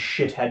fucking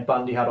shit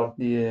headband he had on.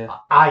 Yeah.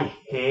 I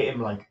hate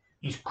him. Like,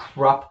 He's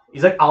crap.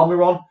 He's like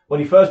Almiron. When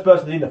he first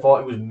burst in, I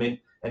thought he was mint,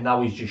 and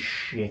now he's just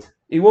shit.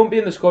 He won't be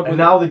in the squad. And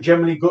now they're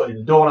generally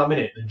gutted. Don't want that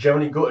minute. They're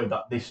generally gutted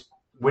that this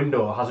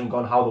window hasn't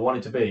gone how they want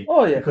it to be.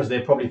 Oh yeah. Because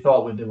they probably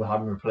thought they were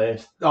having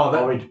replaced.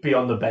 Or he'd be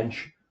on the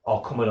bench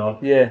or coming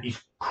on. Yeah.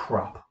 He's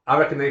crap. I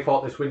reckon they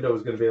thought this window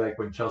was going to be like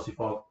when Chelsea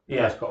fought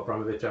Scott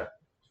Abramovich.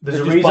 There's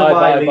a reason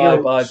why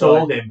Leo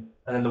sold him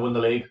and then they won the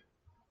league.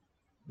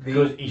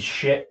 Because he's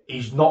shit.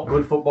 He's not a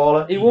good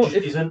footballer. He won't.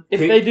 Isn't. If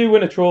they do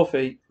win a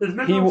trophy, there's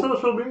nothing on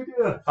social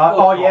media.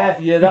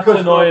 Yeah, that's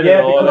annoying.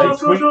 Yeah,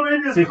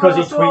 because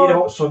he tweeted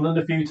about Sunderland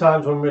a few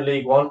times when we were in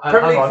League One.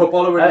 Premier League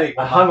footballer in League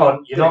One. Hang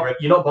on,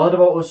 you're not bothered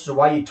about us, so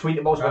why are you tweeting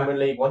about us when we're in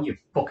League One? You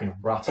fucking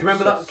rat. Can you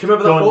remember that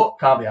photo?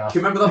 Can't be asked.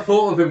 Can you remember that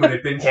photo of him when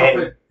he'd been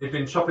shopping? He'd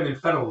been shopping in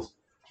Fennels.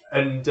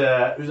 And he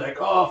was like,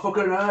 oh,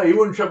 fucking hell, you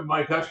wouldn't shop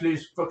Mike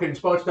Ashley's fucking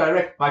Sports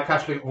Direct. Mike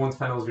Ashley owns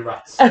Fennels, you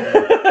rats.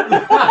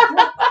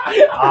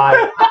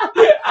 I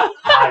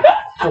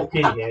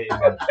fucking hate him,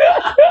 man.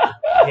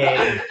 Hate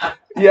him.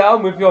 Yeah,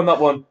 I'm with you on that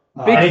one.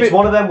 It's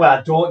one of them where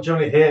I don't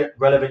generally hate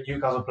relevant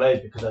Newcastle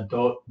players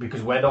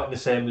because we're not in the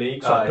same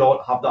league, so I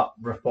don't have that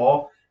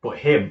rapport. But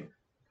him.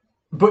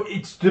 But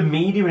it's the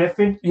media and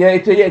everything. Yeah,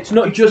 it's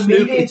not just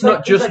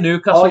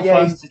Newcastle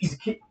fans.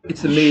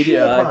 It's the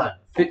media. Man.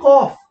 Fuck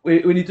off.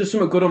 When he does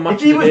something good on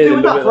matches, if he was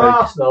doing that for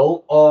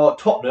Arsenal or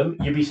Tottenham,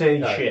 you'd be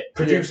saying shit.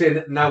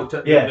 Producing now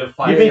to the end of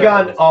 5 You'd be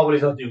going, oh, well,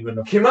 he's not doing good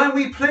enough. Can you mind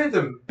we played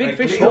them? Big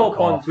Fish Small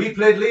Pond. We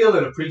played Lille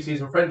in a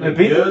pre-season friendly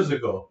years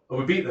ago, and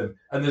we beat them.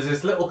 And there's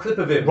this little clip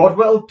of him.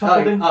 Rodwell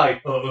tackled him.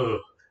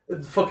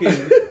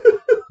 Fucking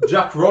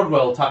Jack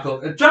Rodwell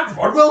tackled. Jack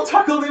Rodwell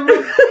tackled him.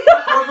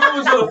 Jack Rodwell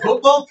was on a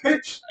football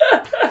pitch.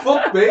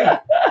 Fuck me.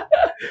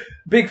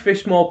 Big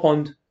Fish Small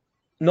Pond.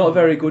 Not a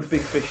very good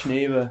Big Fish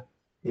neither.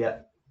 Yeah,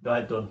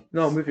 right, done.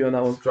 No, I'm with you on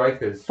that one.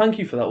 Strikers. Thank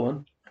you for that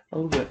one. I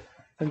love it.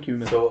 Thank you,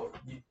 man. So,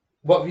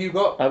 what have you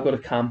got? I've got a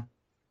cam.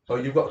 Oh,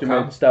 you've got a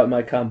cam? Start with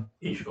my cam.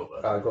 You should go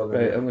there. Go on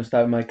then. Right, I'm going to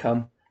start with my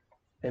cam.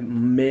 It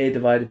may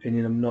divide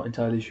opinion, I'm not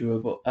entirely sure,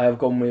 but I've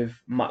gone with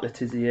Matt Le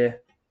Tissier.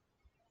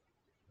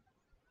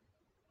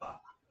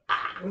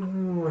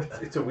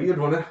 It's a weird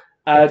one, eh?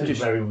 It's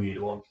a very weird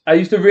one. I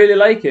used to really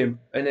like him,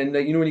 and then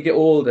when you get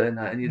older and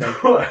that, and you're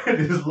like,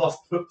 he's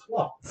lost the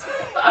plot.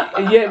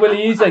 Yeah, well,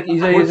 he's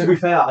to be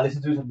fair, I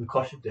listened to him on the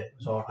Caution Day. It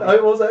was alright.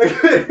 I was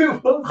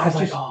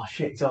like, oh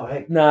shit, it's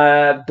alright.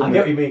 Nah, I get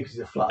what you mean because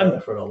he's a flat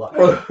earther and all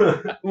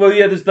that. Well,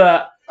 yeah, there's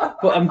that,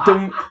 but I'm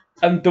done.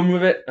 I'm done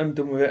with it.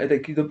 I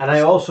think. And I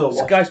also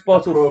watched Sky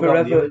Sports will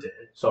forever. The other day.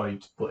 Sorry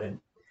to put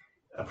in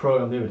a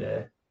program the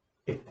other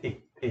day.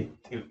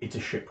 It's a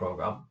shit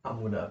program.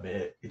 I'm gonna admit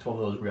it. It's one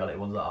of those reality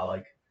ones that I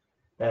like.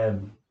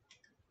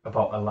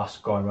 About a lass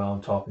going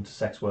around talking to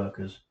sex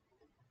workers,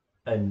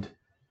 and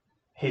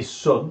his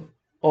son.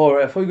 Oh,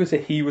 right, I thought you were going to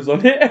say he was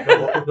on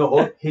it.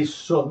 No, his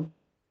son.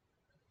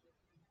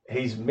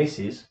 His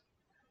missus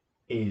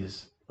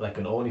is like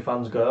an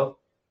OnlyFans girl,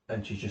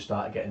 and she's just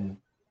started getting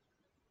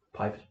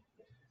piped.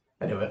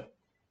 Anyway,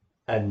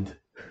 and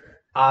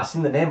I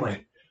seen the name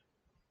like.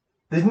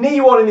 There's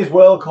no one in this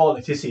world called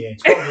Le Tissier.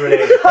 It's got to be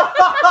related. It's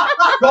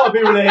got to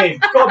be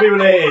related. It's got to be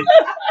related.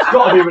 It's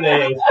got to be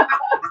related.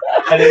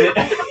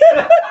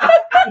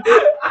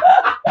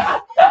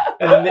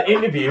 And then the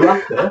interview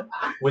after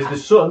was the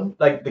son,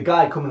 like the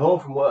guy coming home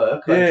from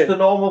work, like just a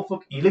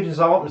normal he lives in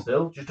Southampton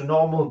still, just a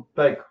normal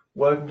like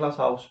working class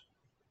house.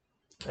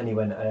 And he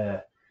went,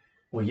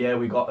 well, yeah,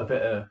 we got a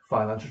bit of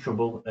financial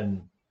trouble,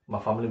 and my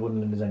family wouldn't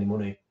lend us any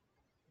money,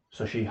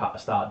 so she had to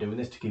start doing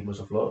this to keep us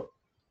afloat.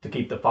 To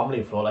keep the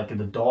family afloat, like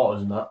the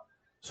daughters and that.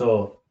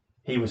 So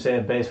he was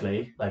saying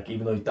basically, like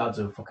even though his dad's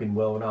a fucking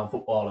well-renowned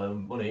footballer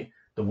and money,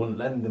 they wouldn't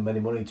lend them any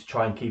money to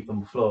try and keep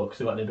them afloat because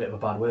they got in a bit of a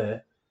bad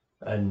way,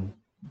 and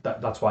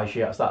that's why she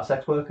had to start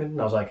sex working. And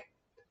I was like,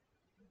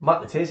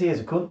 Matt Le Tissier is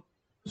a cunt.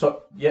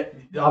 So yeah,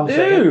 I'm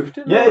saying,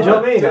 yeah, do you know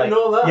what I mean? Didn't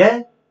know that.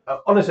 Yeah,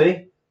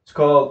 honestly, it's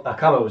called. I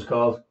can't remember what it's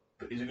called.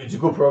 But it's a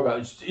good program.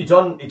 It's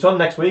on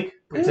next week.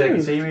 It's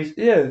a series.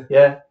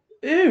 Yeah.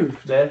 Ew.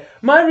 Yeah.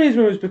 My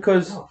reason was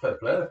because fair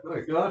play.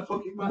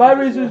 My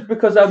reason was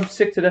because I'm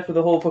sick to death of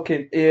the whole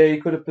fucking. Yeah, he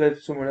could have played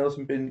for someone else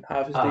and been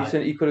half as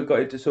decent. He could have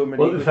got into so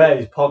many. Well, to be fair,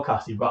 his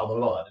podcast he rattled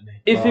a lot, didn't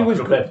he? If he was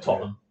good for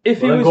Tottenham,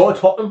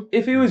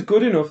 if he was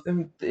good enough,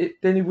 then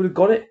he would have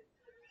got it.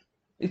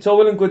 It's all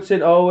well and good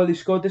saying, oh well, he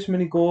scored this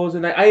many goals,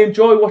 and I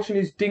enjoy watching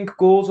his dink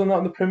goals on that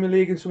in the Premier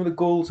League and some of the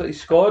goals that he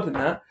scored and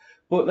that.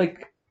 But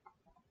like.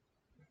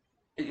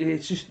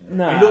 It's just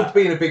nah. He loved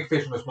being a big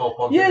fish in a small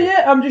pond.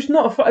 Yeah. I'm just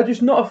not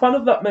a fan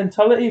of that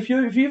mentality. If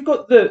you've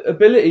got the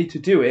ability to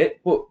do it,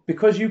 but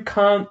because you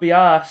can't be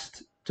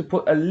asked to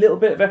put a little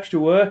bit of extra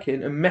work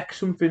in and make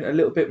something a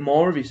little bit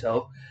more of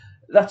yourself,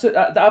 I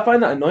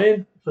find that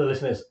annoying. For the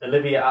listeners,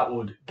 Olivia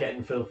Atwood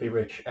Getting Filthy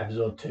Rich,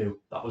 episode 2.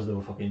 That was the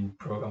fucking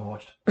program I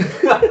watched.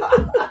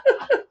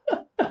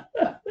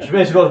 She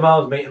basically goes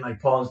around meeting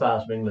like porn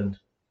stars from England,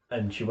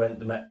 and she went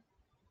to met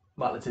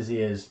Matt Le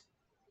Tissier's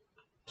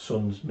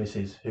son's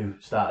missus who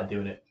started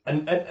doing it,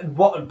 and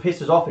what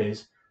pissed us off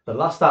is the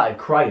last started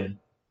crying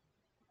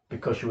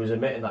because she was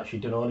admitting that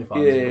she'd done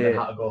OnlyFans and then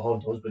had to go home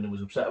to her husband and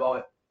was upset about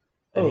it.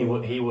 And he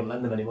wouldn't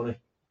lend them any money.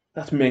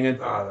 That's minging.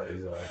 That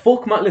is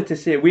Fuck Matt Le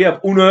Tissier. We have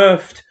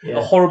unearthed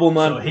a horrible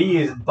man. So he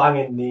is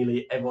banging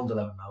nearly everyone's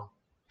 11 now.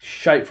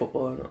 Shite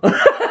footballer.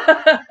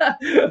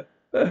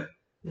 Do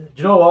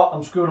you know what?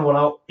 I'm screwing one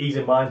out. He's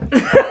in mine.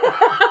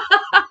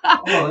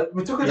 Oh,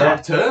 we took a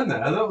dark turn there.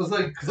 That was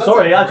like.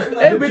 Sorry,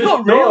 we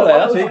got real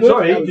there.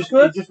 Sorry, you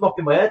just knocked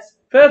in my head.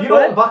 You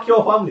don't back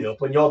your family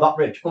up when you're that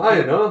rich.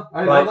 I know.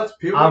 Right, that's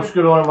pure. I'm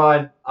screwing one of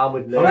mine. I'm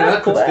with Nate. I mean,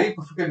 that could Steve.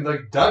 Fucking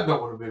like Dad don't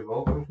want to be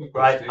involved.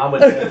 Right, I'm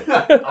with Nate.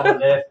 I'm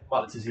with Nate.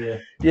 Matt Le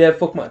Tissier. Yeah,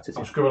 fuck Matt Le Tissier.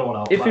 I'm screwing one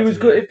out. If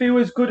he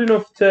was good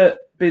enough to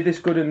be this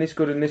good and this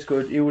good and this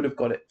good, he would have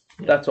got it.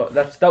 Yeah. That's what.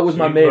 That was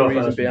my main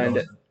reason behind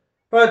it.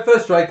 Right,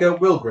 first striker,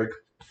 Will Grigg.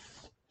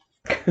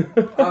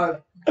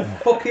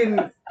 Fucking.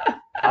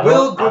 I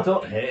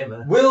don't hate him.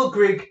 Man. Will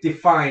Grigg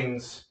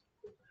defines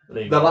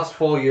the last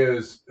 4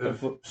 years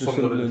of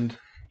Sunderland.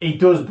 He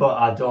does, but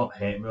I don't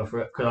hate him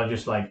for it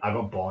because I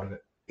got bored of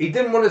it. He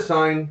didn't want to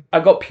sign. I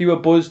got pure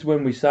buzzed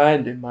when we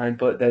signed him, man,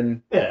 but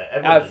then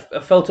I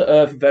fell to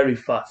earth very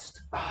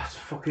fast. It's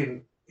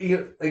fucking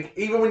like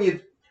even when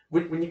you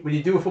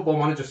do a Football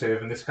Manager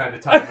save in this kind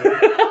of time.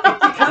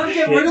 You can't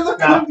get rid of the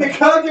cunt. You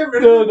can't get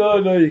rid of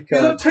him. No, you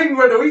can't. He's a ting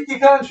red a week. You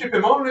can't ship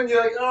him on, and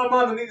you're like, oh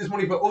man, I need this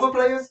money for other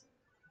players.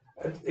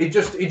 It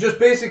just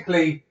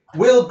basically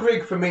Will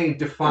Grigg for me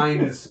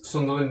defines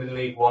Sunderland in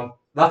League One.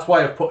 That's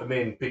why I've put him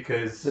in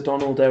because the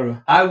Donald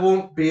era. I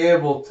won't be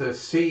able to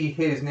see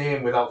his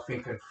name without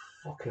thinking,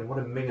 fucking what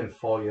a million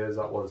 4 years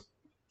that was.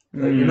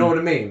 Like, you know what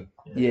I mean?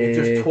 Yeah. It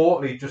just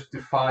totally just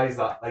defies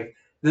that. Like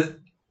there's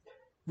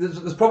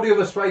probably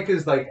other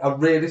strikers like are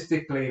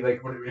realistically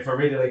like if I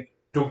really like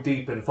dug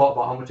deep and thought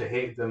about how much I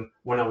hated them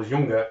when I was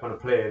younger when I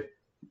played,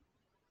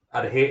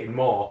 I'd have hated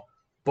more.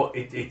 But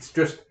it's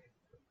just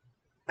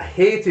I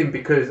hate him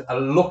because I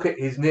look at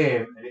his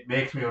name and it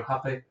makes me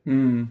unhappy.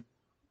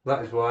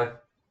 That is why.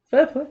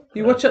 Fair play.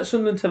 You watch that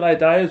Sunderland Till I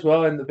Die as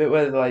well, and the bit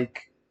where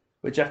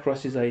Jack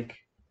Ross is like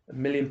 £1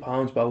 million,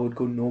 but I would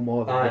go no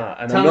more than that.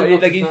 And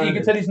you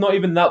can tell he's not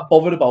even that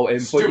bothered about him.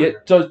 Stuart. But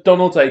yet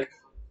Donald's like,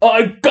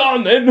 I'm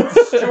gone then.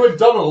 Stuart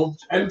Donald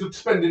ended up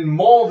spending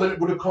more than it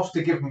would have cost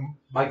to give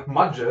Mike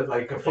Madger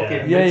like a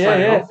fucking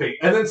mid-signing fee,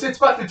 and then sits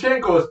back to the chair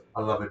and goes,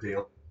 I love a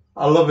deal.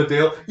 I love a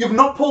deal. You've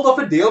not pulled off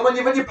a deal, man.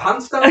 You've had your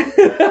pants down.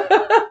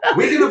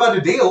 We could have had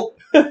a deal.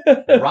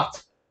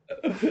 Rat.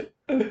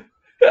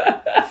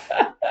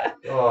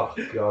 Oh,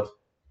 God.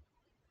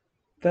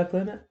 Fair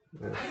play, mate.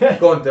 Yeah.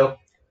 Go on, Dill.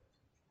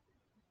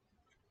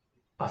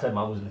 I said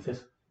mine was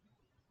Litis.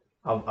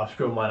 I've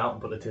scribbled mine out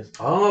and put Litis.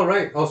 Oh,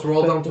 right. Oh, so we're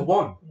all down to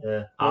one.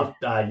 Yeah. I've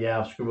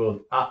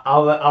scribbled. I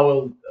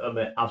will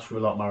admit, I've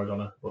scribbled out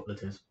Maradona, but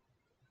Litis.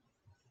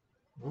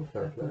 Oh,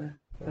 fair play.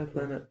 Fair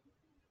play, mate.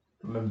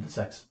 Remember the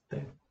sex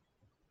thing.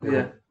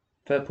 Yeah.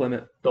 Fair play,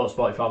 mate. Don't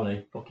spot your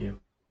family. Fuck you.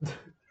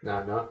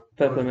 No.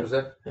 Fair play, mate.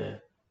 Yeah.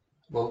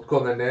 Well, go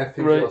on then, Nate.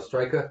 Who's your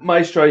striker?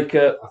 My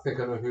striker. I think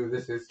I know who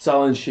this is. It's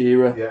Alan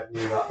Shearer. Yeah,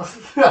 knew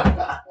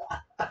that.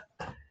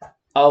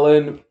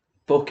 Alan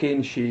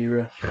fucking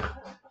Shearer.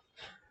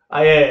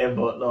 I hate him,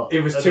 but no.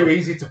 It was too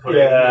easy to put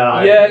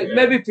in.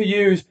 Maybe for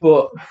you,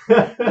 but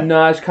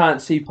no, I just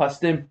can't see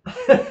past him.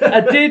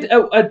 I did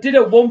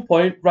at one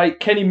point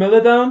write Kenny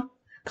Miller down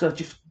because I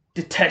just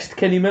detest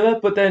Kenny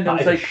Miller, but then I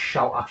was like,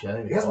 shout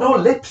actually. He has no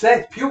lips.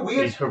 It's pure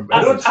weird.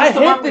 I don't trust a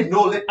man with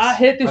no lips. I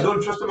hate this. I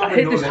don't trust a man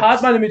with no lips. I hate this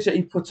hard man image that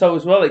he puts out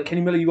as well. Like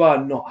Kenny Miller, you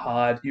are not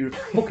hard. You're a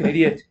fucking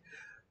idiot.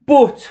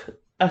 But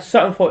I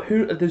sat and thought,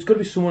 there's got to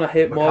be someone I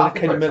hate more than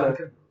Kenny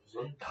Miller.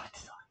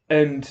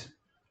 And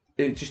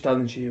it's just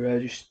Alan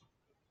Shearer.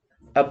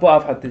 But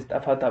I've had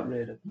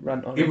that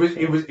rant on. It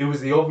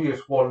was the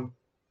obvious one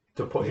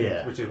to put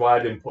in, which is why I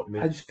didn't put him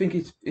in. I just think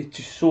it's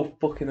just so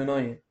fucking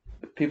annoying.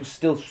 People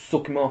still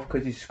suck him off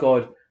because he's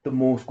scored the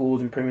most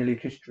goals in Premier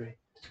League history.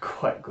 It's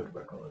quite a good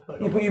record.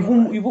 Yeah, but you've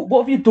won.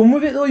 What have you done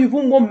with it though? You've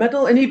won one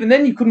medal, and even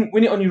then you couldn't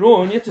win it on your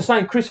own. You had to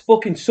sign Chris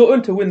fucking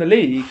Sutton to win the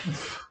league.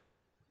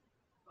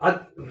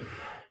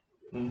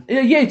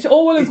 It's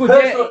all well and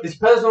good. His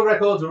personal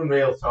records are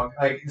unreal. So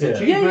his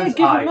achievements,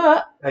 give him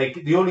that.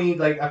 Like the only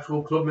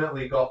actual club medal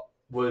he got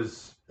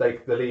was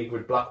like the league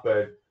with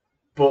Blackburn,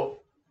 but.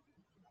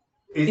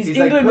 His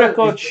England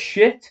record's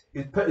shit.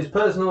 His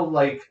personal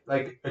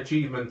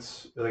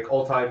achievements,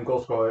 all-time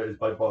goal scorer, is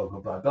by blah blah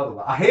blah blah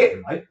blah. I hate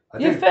him, right?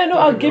 Fair enough.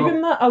 I'll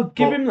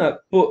give him that.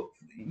 But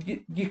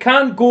you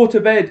can't go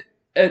to bed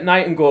at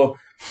night and go,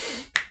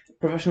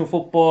 professional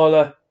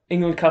footballer,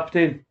 England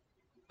captain,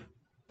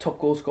 top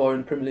goal scorer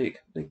in the Premier League.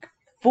 Like,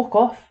 fuck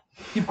off.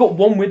 You've got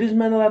one with his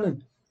men,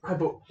 Alan.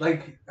 But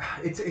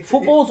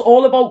football's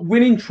all about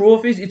winning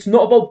trophies. It's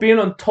not about being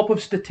on top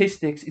of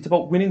statistics. It's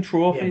about winning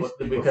trophies. Yeah,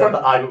 but we could have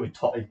the argument with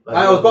Totti.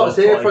 I was about to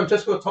say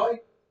Francesco Totti.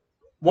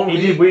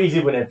 He did win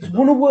everything. He's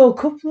won a World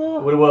Cup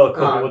though. Won a World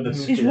Cup.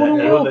 He's won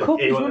a World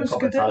Cup. He's won a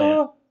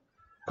Scudetto.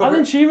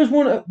 Alan Shearer's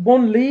won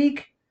one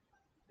league.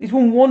 He's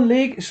won one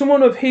league.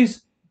 Someone of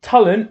his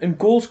talent and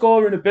goal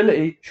scoring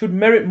ability should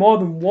merit more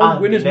than one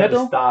And winner's he never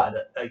medal.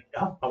 started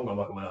I'm going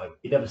back on my line.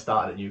 He never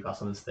started at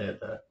Newcastle and stayed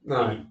there.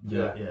 No,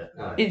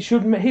 Yeah. It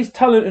should his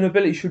talent and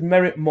ability should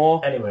merit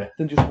more Anyway,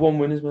 than just one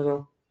winner's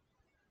medal.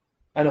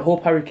 And I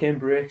hope Harry Kane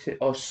breaks it,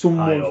 or I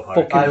someone hope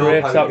Harry fucking I hope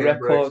breaks Harry that Kane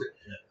record. breaks it.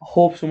 I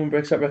hope someone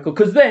breaks that record,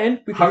 because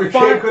then we can Harry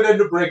Kane could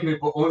end up breaking it,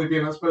 but only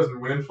being that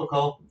person winning for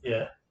call.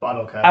 yeah, but I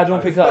don't care. I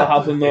don't think that'll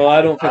happen though.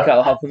 I don't think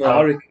that'll happen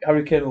though.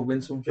 Harry Kane will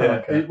win something. Yeah,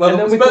 okay. Well, And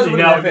then the we Spurs can-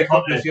 win the FA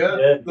Cup this year.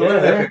 Yeah. They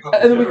win the FA Cup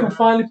And then this we year. can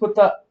finally put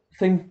that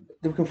thing.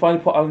 We can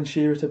finally put Alan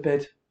Shearer to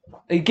bed.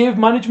 He gave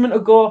management a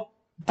go.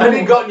 And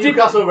he got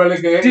Newcastle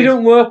relegated.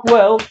 Didn't work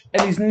well,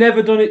 and he's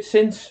never done it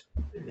since.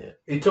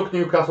 He took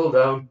Newcastle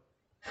down.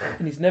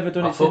 And he's never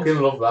done I it since. fucking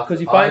love that. 'Cause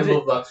he I finds it-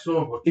 love that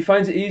so much. He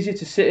finds it easier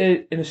to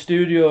sit in a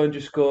studio and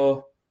just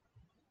go,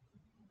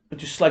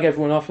 just slag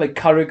everyone off like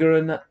Carragher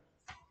and that.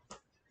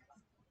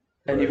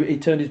 And he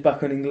turned his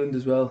back on England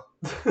as well.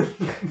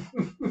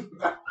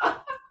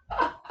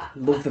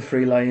 Love the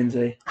Three Lions,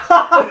 eh?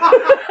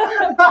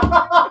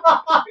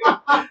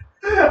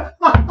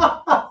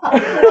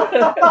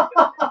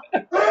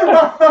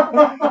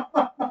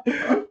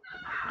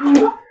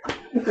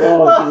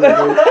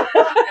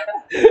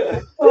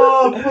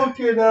 Oh,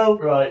 fucking hell.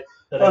 Right.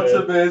 That's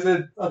Anyway.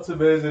 amazing. That's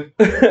amazing.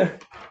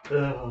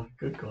 Oh,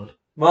 good God.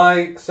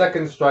 My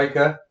second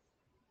striker,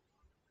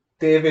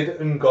 David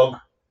Ngog.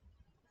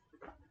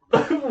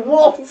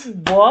 What?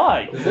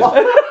 Why?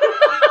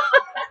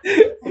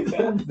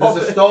 There's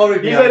a story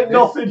He's behind a this.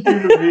 nothing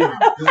human being.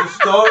 There's a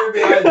story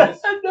behind this.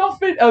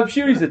 Nothing. I'm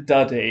sure he's a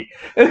daddy.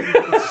 There's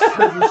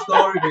a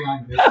story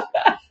behind this.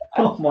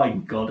 Oh my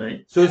God, eh?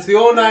 So it's the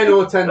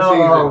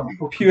 09-010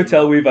 season. Pure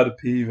tell we've had a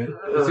peeve.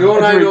 It's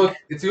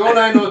the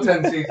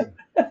 09-010 season.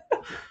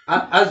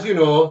 As you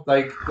know,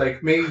 like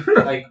me,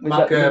 like Was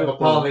Mac, that Liverpool?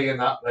 Papali and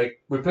that, like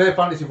we play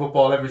fantasy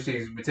football every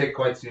season. We take it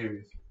quite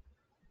serious.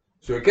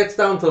 So it gets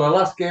down to the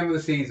last game of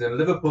the season.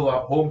 Liverpool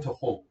are home to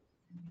Hull,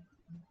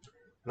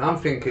 and I'm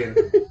thinking,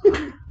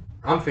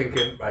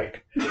 right,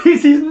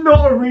 This is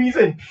not a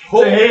reason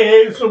Hull. to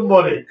hate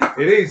somebody.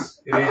 It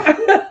is.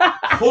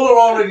 Hull are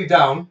already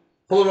down.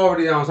 So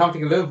I'm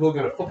thinking Liverpool are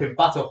gonna fucking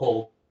batter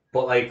Hull,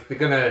 but like they're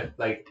gonna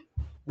like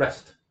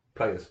rest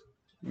players.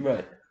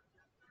 Right.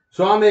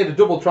 So I made a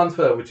double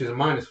transfer, which is a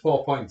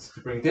 -4 points, to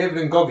bring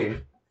David Ngog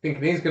in,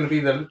 thinking he's going to be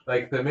the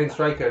main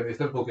striker in this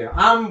Liverpool game.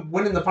 I'm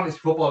winning the fantasy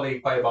football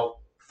league by about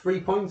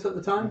 3 points at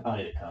the time.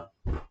 I can't.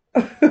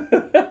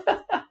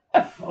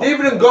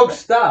 David Ngog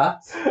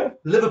starts,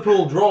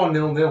 Liverpool draw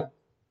 0-0.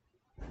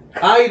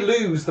 I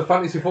lose the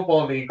fantasy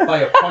football league by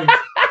a point.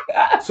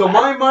 So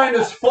my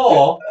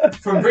 -4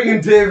 from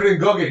bringing David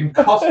Ngog in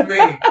cost me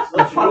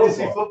the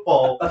fantasy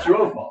football. That's your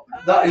own fault.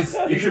 That is,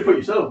 You should put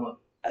yourself on.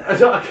 I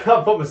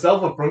can't put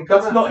myself up front.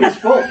 That's not his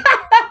fault.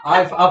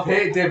 I've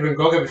hated David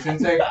Ngog ever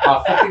since. I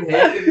fucking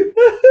hate him.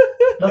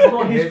 That's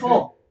not his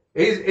fault.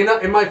 Is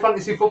in my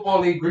fantasy football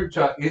league group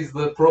chat is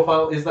the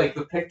profile is like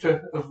the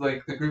picture of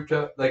like the group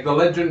chat, like the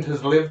legend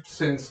has lived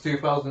since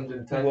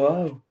 2010.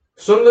 Wow.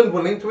 Sunderland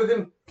were linked with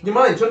him. Can you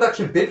mind? Sunderland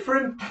actually bid for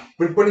him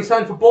when he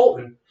signed for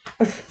Bolton.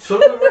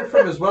 Sunderland went for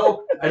him as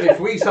well. And if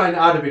we signed,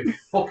 I'd have been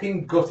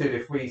fucking gutted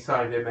if we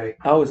signed him, mate.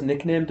 I was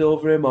nicknamed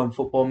over him on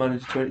Football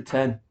Manager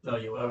 2010. No,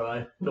 you were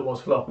right. It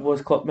was flop.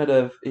 Was Klopp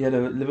he had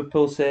a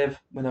Liverpool save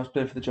when I was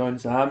playing for the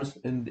Joiners Arms,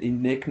 and he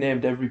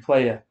nicknamed every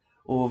player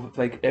over,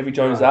 like every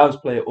Joiners Arms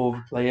player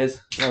over players.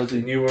 I was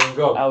And you were in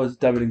goal. I was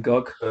David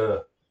Ngog.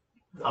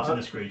 I've seen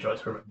the screenshot.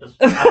 It's horrendous.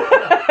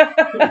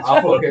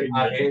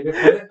 I hate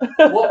it.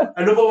 What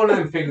another one of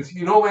them things,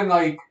 you know, when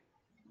like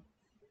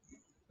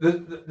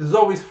there's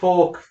always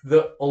folk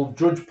that will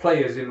judge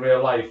players in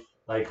real life,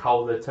 like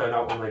how they turn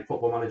out on like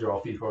Football Manager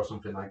or FIFA or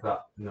something like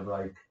that, and they're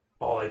like,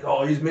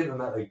 oh, he's mint and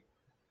that,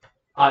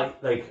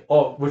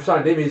 we've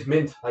signed him, he's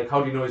mint. Like,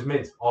 how do you know he's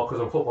mint? Oh, because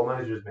on Football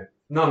Manager is mint.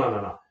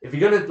 No. If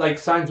you're gonna like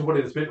sign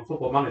somebody that's mint on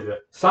Football Manager,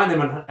 sign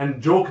him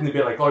and jokingly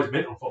be like, oh, he's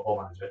mint on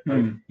Football Manager.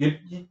 Like,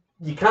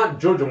 you can't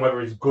judge on whether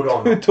he's good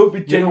or not. Don't be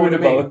You know what genuine I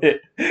mean? about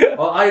it.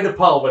 Well, I had a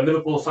pal when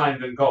Liverpool signed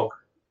Ngog.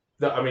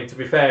 That, I mean, to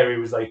be fair, he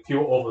was like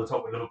pure over the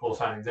top with Liverpool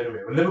signings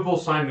anyway. When Liverpool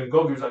signed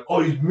Ngog, he was like, oh,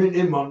 he's mint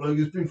him, man. Like,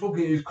 he's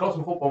class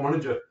on Football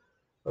Manager.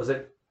 I was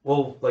like,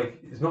 well, like,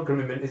 he's not going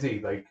to be mint, is he?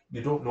 Like,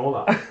 you don't know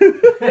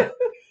that.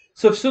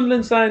 So if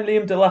Sunderland signed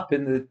Liam Delap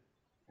in the...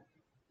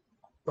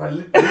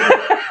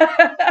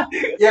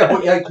 Yeah,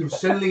 but like, you've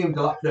seen Liam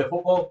Delap play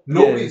football.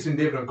 Nobody's seen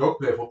David Ngog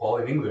play football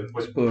in England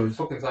when he's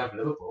fucking signed for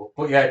Liverpool.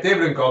 But yeah,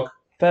 David Ngog.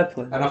 Fair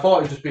play. And I thought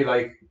it'd just be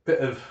like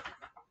a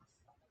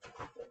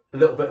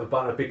little bit of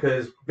banter,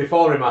 because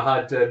before him I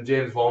had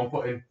James Vaughan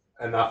put in,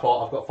 and I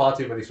thought I've got far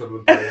too many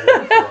Sunderland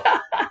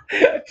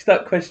players.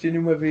 Start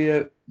questioning whether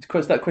you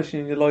start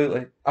questioning your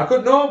loyalty. I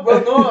could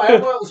I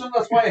haven't.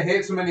 That's why I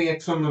hate so many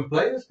ex-Sunderland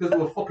players, because they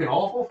were fucking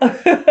awful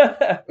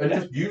and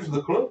just used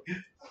the club.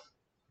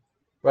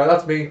 Right,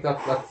 that's me.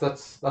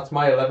 That's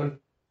my 11.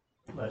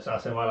 Right, so I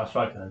say my last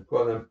striker then.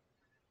 Go on then.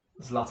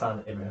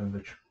 Zlatan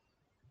Ibrahimovic.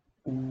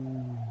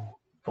 Ooh.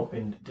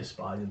 Fucking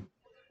despise him.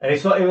 And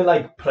it's not even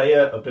like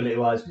player ability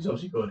wise, he's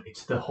obviously good.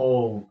 It's the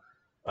whole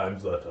I'm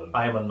Zlatan.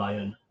 I am a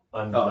lion.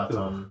 I'm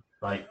Zlatan.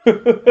 Like,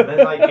 and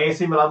then like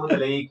AC Milan win the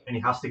league, and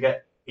he has to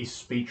get his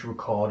speech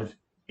recorded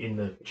in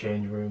the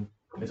change room.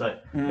 It's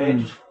like,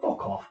 man, just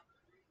fuck off.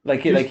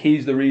 Like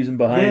he's the reason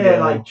behind it. Yeah,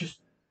 like just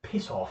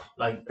piss off.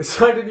 Like,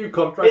 signed a new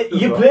contract.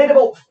 You played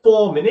about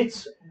 4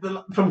 minutes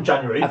from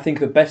January. I think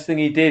the best thing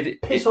he did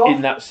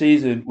in that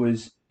season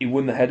was he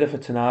won the header for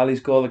Tonali's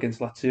goal against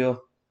Lazio.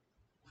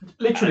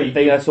 Literally, I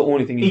think that's the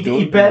only thing he's done.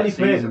 He barely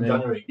played from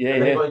January.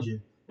 Yeah.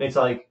 It's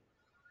like,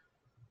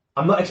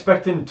 I'm not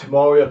expecting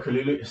Tomori or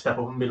Kalulu to step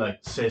up and be like,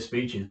 say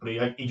speeches, but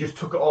he just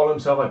took it all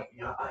himself. Like,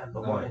 yeah, I am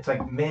the one. It's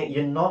like, mate,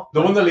 you're not.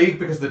 They won the league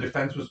because the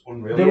defense was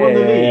unreal. They won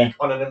the league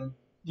on a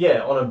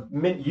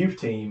mint youth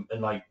team,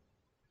 and like,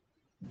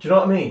 do you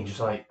know what I mean? Just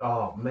like,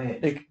 oh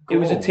mate, it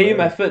was a team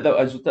effort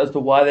as to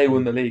why they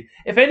won the league.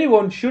 If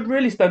anyone should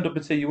really stand up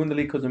and say you won the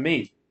league because of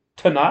me,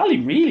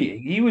 Tonali, really,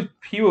 he was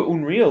pure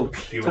unreal.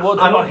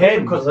 I don't hate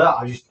him because of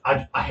that.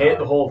 I hate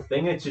the whole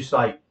thing. It's just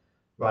like,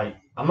 right,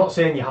 I'm not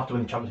saying you have to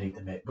win the Champions League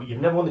to make, but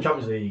you've never won the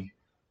Champions League,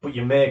 but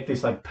you make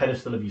this like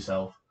pedestal of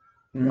yourself.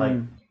 Like,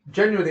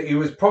 genuinely, he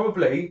was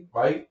probably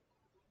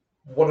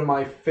one of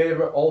my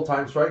favourite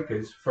all-time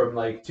strikers from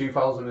like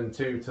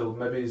 2002 till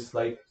maybe it's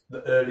like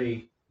the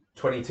early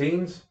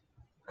 20-teens.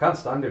 Can't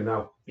stand him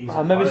now. I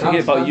remember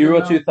thinking about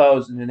Euro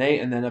 2008,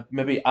 and then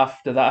maybe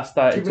after that I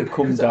started to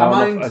come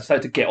down. I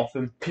started to get off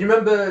him. Can you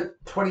remember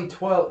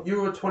 2012?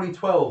 Euro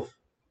 2012.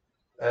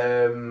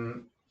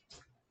 It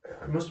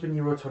must have been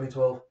Euro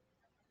 2012.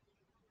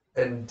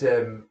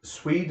 And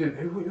Sweden.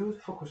 Who the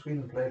fuck was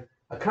Sweden playing?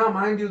 I can't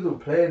mind who they were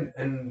playing.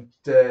 And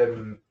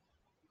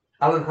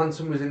Alan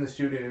Hansen was in the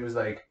studio, and he was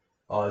like,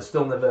 "Oh, it's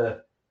still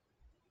never."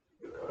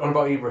 On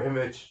about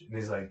Ibrahimovic, and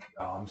he's like,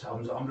 oh, I'm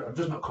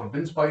just not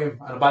convinced by him.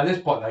 And by this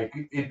point, like,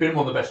 he'd been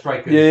one of the best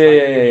strikers in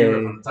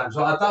Europe at the time.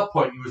 So at that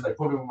point, he was like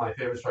probably one of my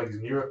favourite strikers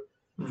in Europe.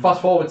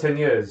 Fast forward 10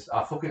 years,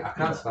 I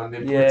can't stand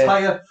him.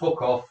 Retire,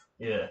 fuck off.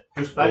 Yeah,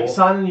 just like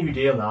signing a new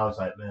deal now. It's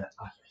like, man,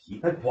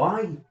 like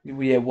why?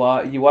 Yeah,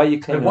 why are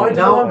you claiming? Why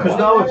now? Because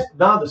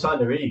now they've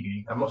signed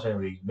Origi. I'm not saying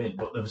Origi's mint,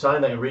 but they've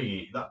signed like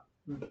Origi. That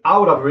I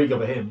would have Origi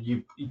over him.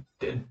 You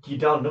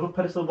down another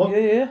pedestal one?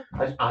 Yeah.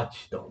 I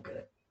just don't get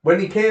it. When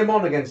he came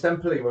on against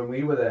Empoli when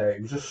we were there,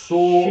 he was just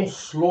so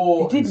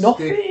slow. He did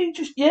nothing.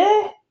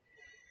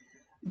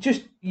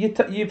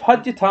 You've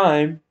had your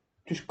time.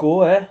 Just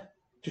go,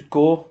 Just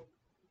go.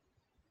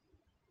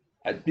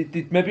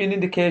 Maybe an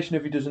indication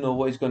if he doesn't know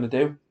what he's going to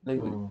do.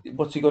 Like,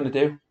 what's he going to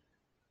do?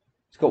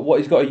 He's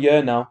got a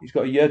year now. He's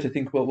got a year to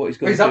think about what he's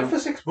going to do. He's out for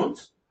 6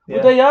 months. Yeah.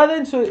 Well, they are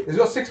then. So he's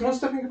got 6 months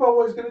to think about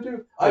what he's going to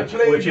do.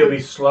 Which he'll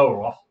be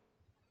slower off.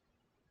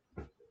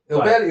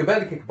 He'll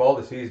barely kick a ball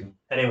this season.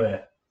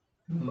 Anyway.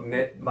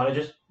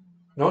 Managers?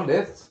 No,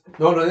 Nath's.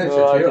 No,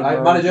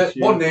 manager.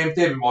 One name,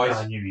 David Moyes.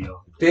 I knew you.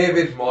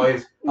 David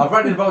Moyes. I've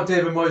ranted about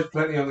David Moyes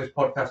plenty on this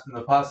podcast in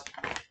the past.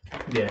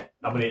 Yeah,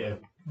 I'm going to.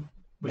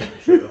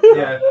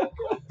 Yeah.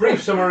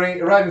 Brief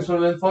summary. Arrived in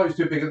Sunderland, thought he was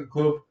too big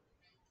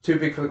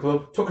for the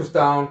club. Took us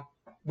down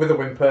with a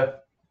whimper.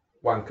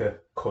 Wanker.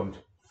 Cunt.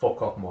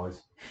 Fuck off,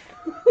 Moyes.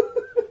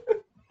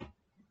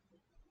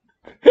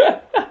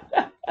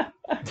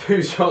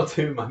 Who's your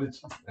two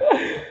managers?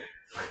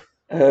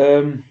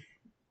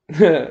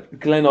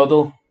 Glenn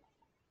Hoddle.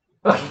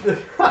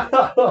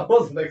 I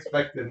wasn't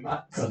expecting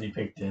that. Because he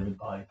picked David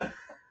Pye.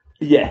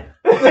 Yeah.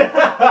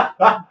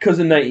 Because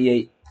of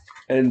 98.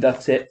 And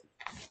that's it.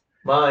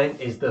 Mine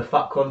is the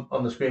fat cunt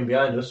on the screen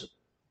behind us,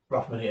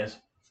 Rafa Benitez.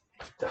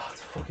 That's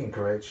a fucking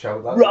great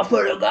shout. That. Rafa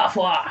the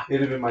Gaffer!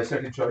 It'd have been my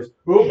second choice.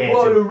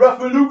 What a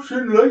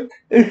revolution like?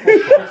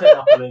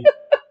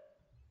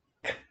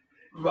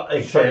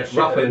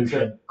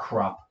 Revolution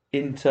crap.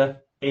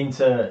 Inter,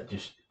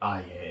 just,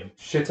 I hate him.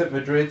 Shit at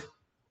Madrid.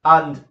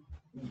 And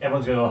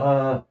everyone's going to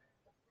go,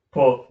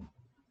 but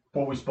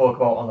what we spoke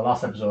about on the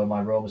last episode of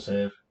my Roma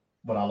save,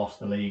 when I lost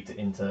the league to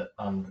Inter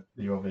and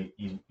the Europa,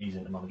 he's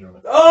Inter manager on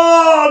it.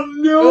 Oh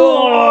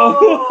no!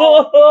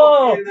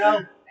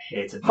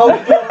 Hate it. How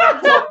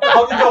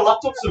did your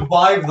laptop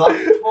survive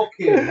that?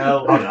 Fucking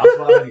hell. Oh, that's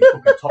why I think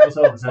fucking top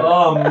myself.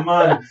 Oh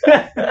man.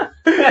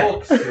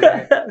 Fuck's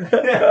sake.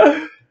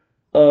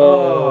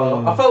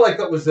 I felt like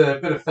that was a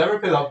bit of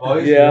therapy, that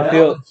boys. Yeah, I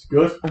feel it's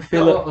good. I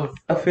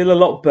feel a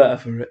lot better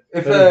for it.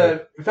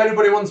 If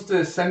anybody wants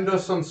to send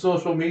us on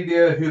social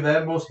media who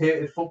their most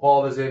hated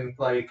footballers in,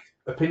 like,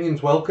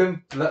 opinions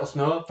welcome, let us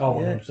know. Oh,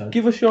 100%.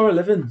 Give us your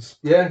 11s.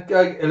 Yeah,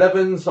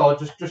 11s or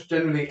just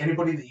generally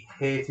anybody that you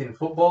hate in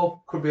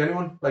football. Could be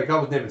anyone. Like, I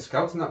was naming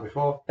scouts and that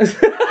before.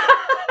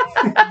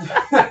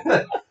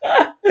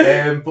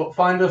 But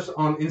find us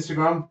on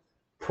Instagram,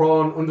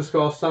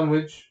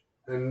 prawn_sandwich,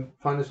 and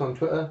find us on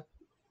Twitter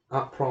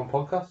at Prawn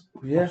Podcast.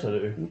 Yeah,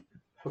 absolutely.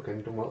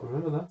 Fucking don't want to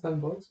remember that time,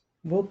 boys.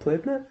 Well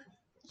played, mate.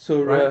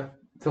 So, right.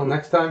 Till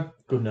next time.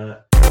 Good night.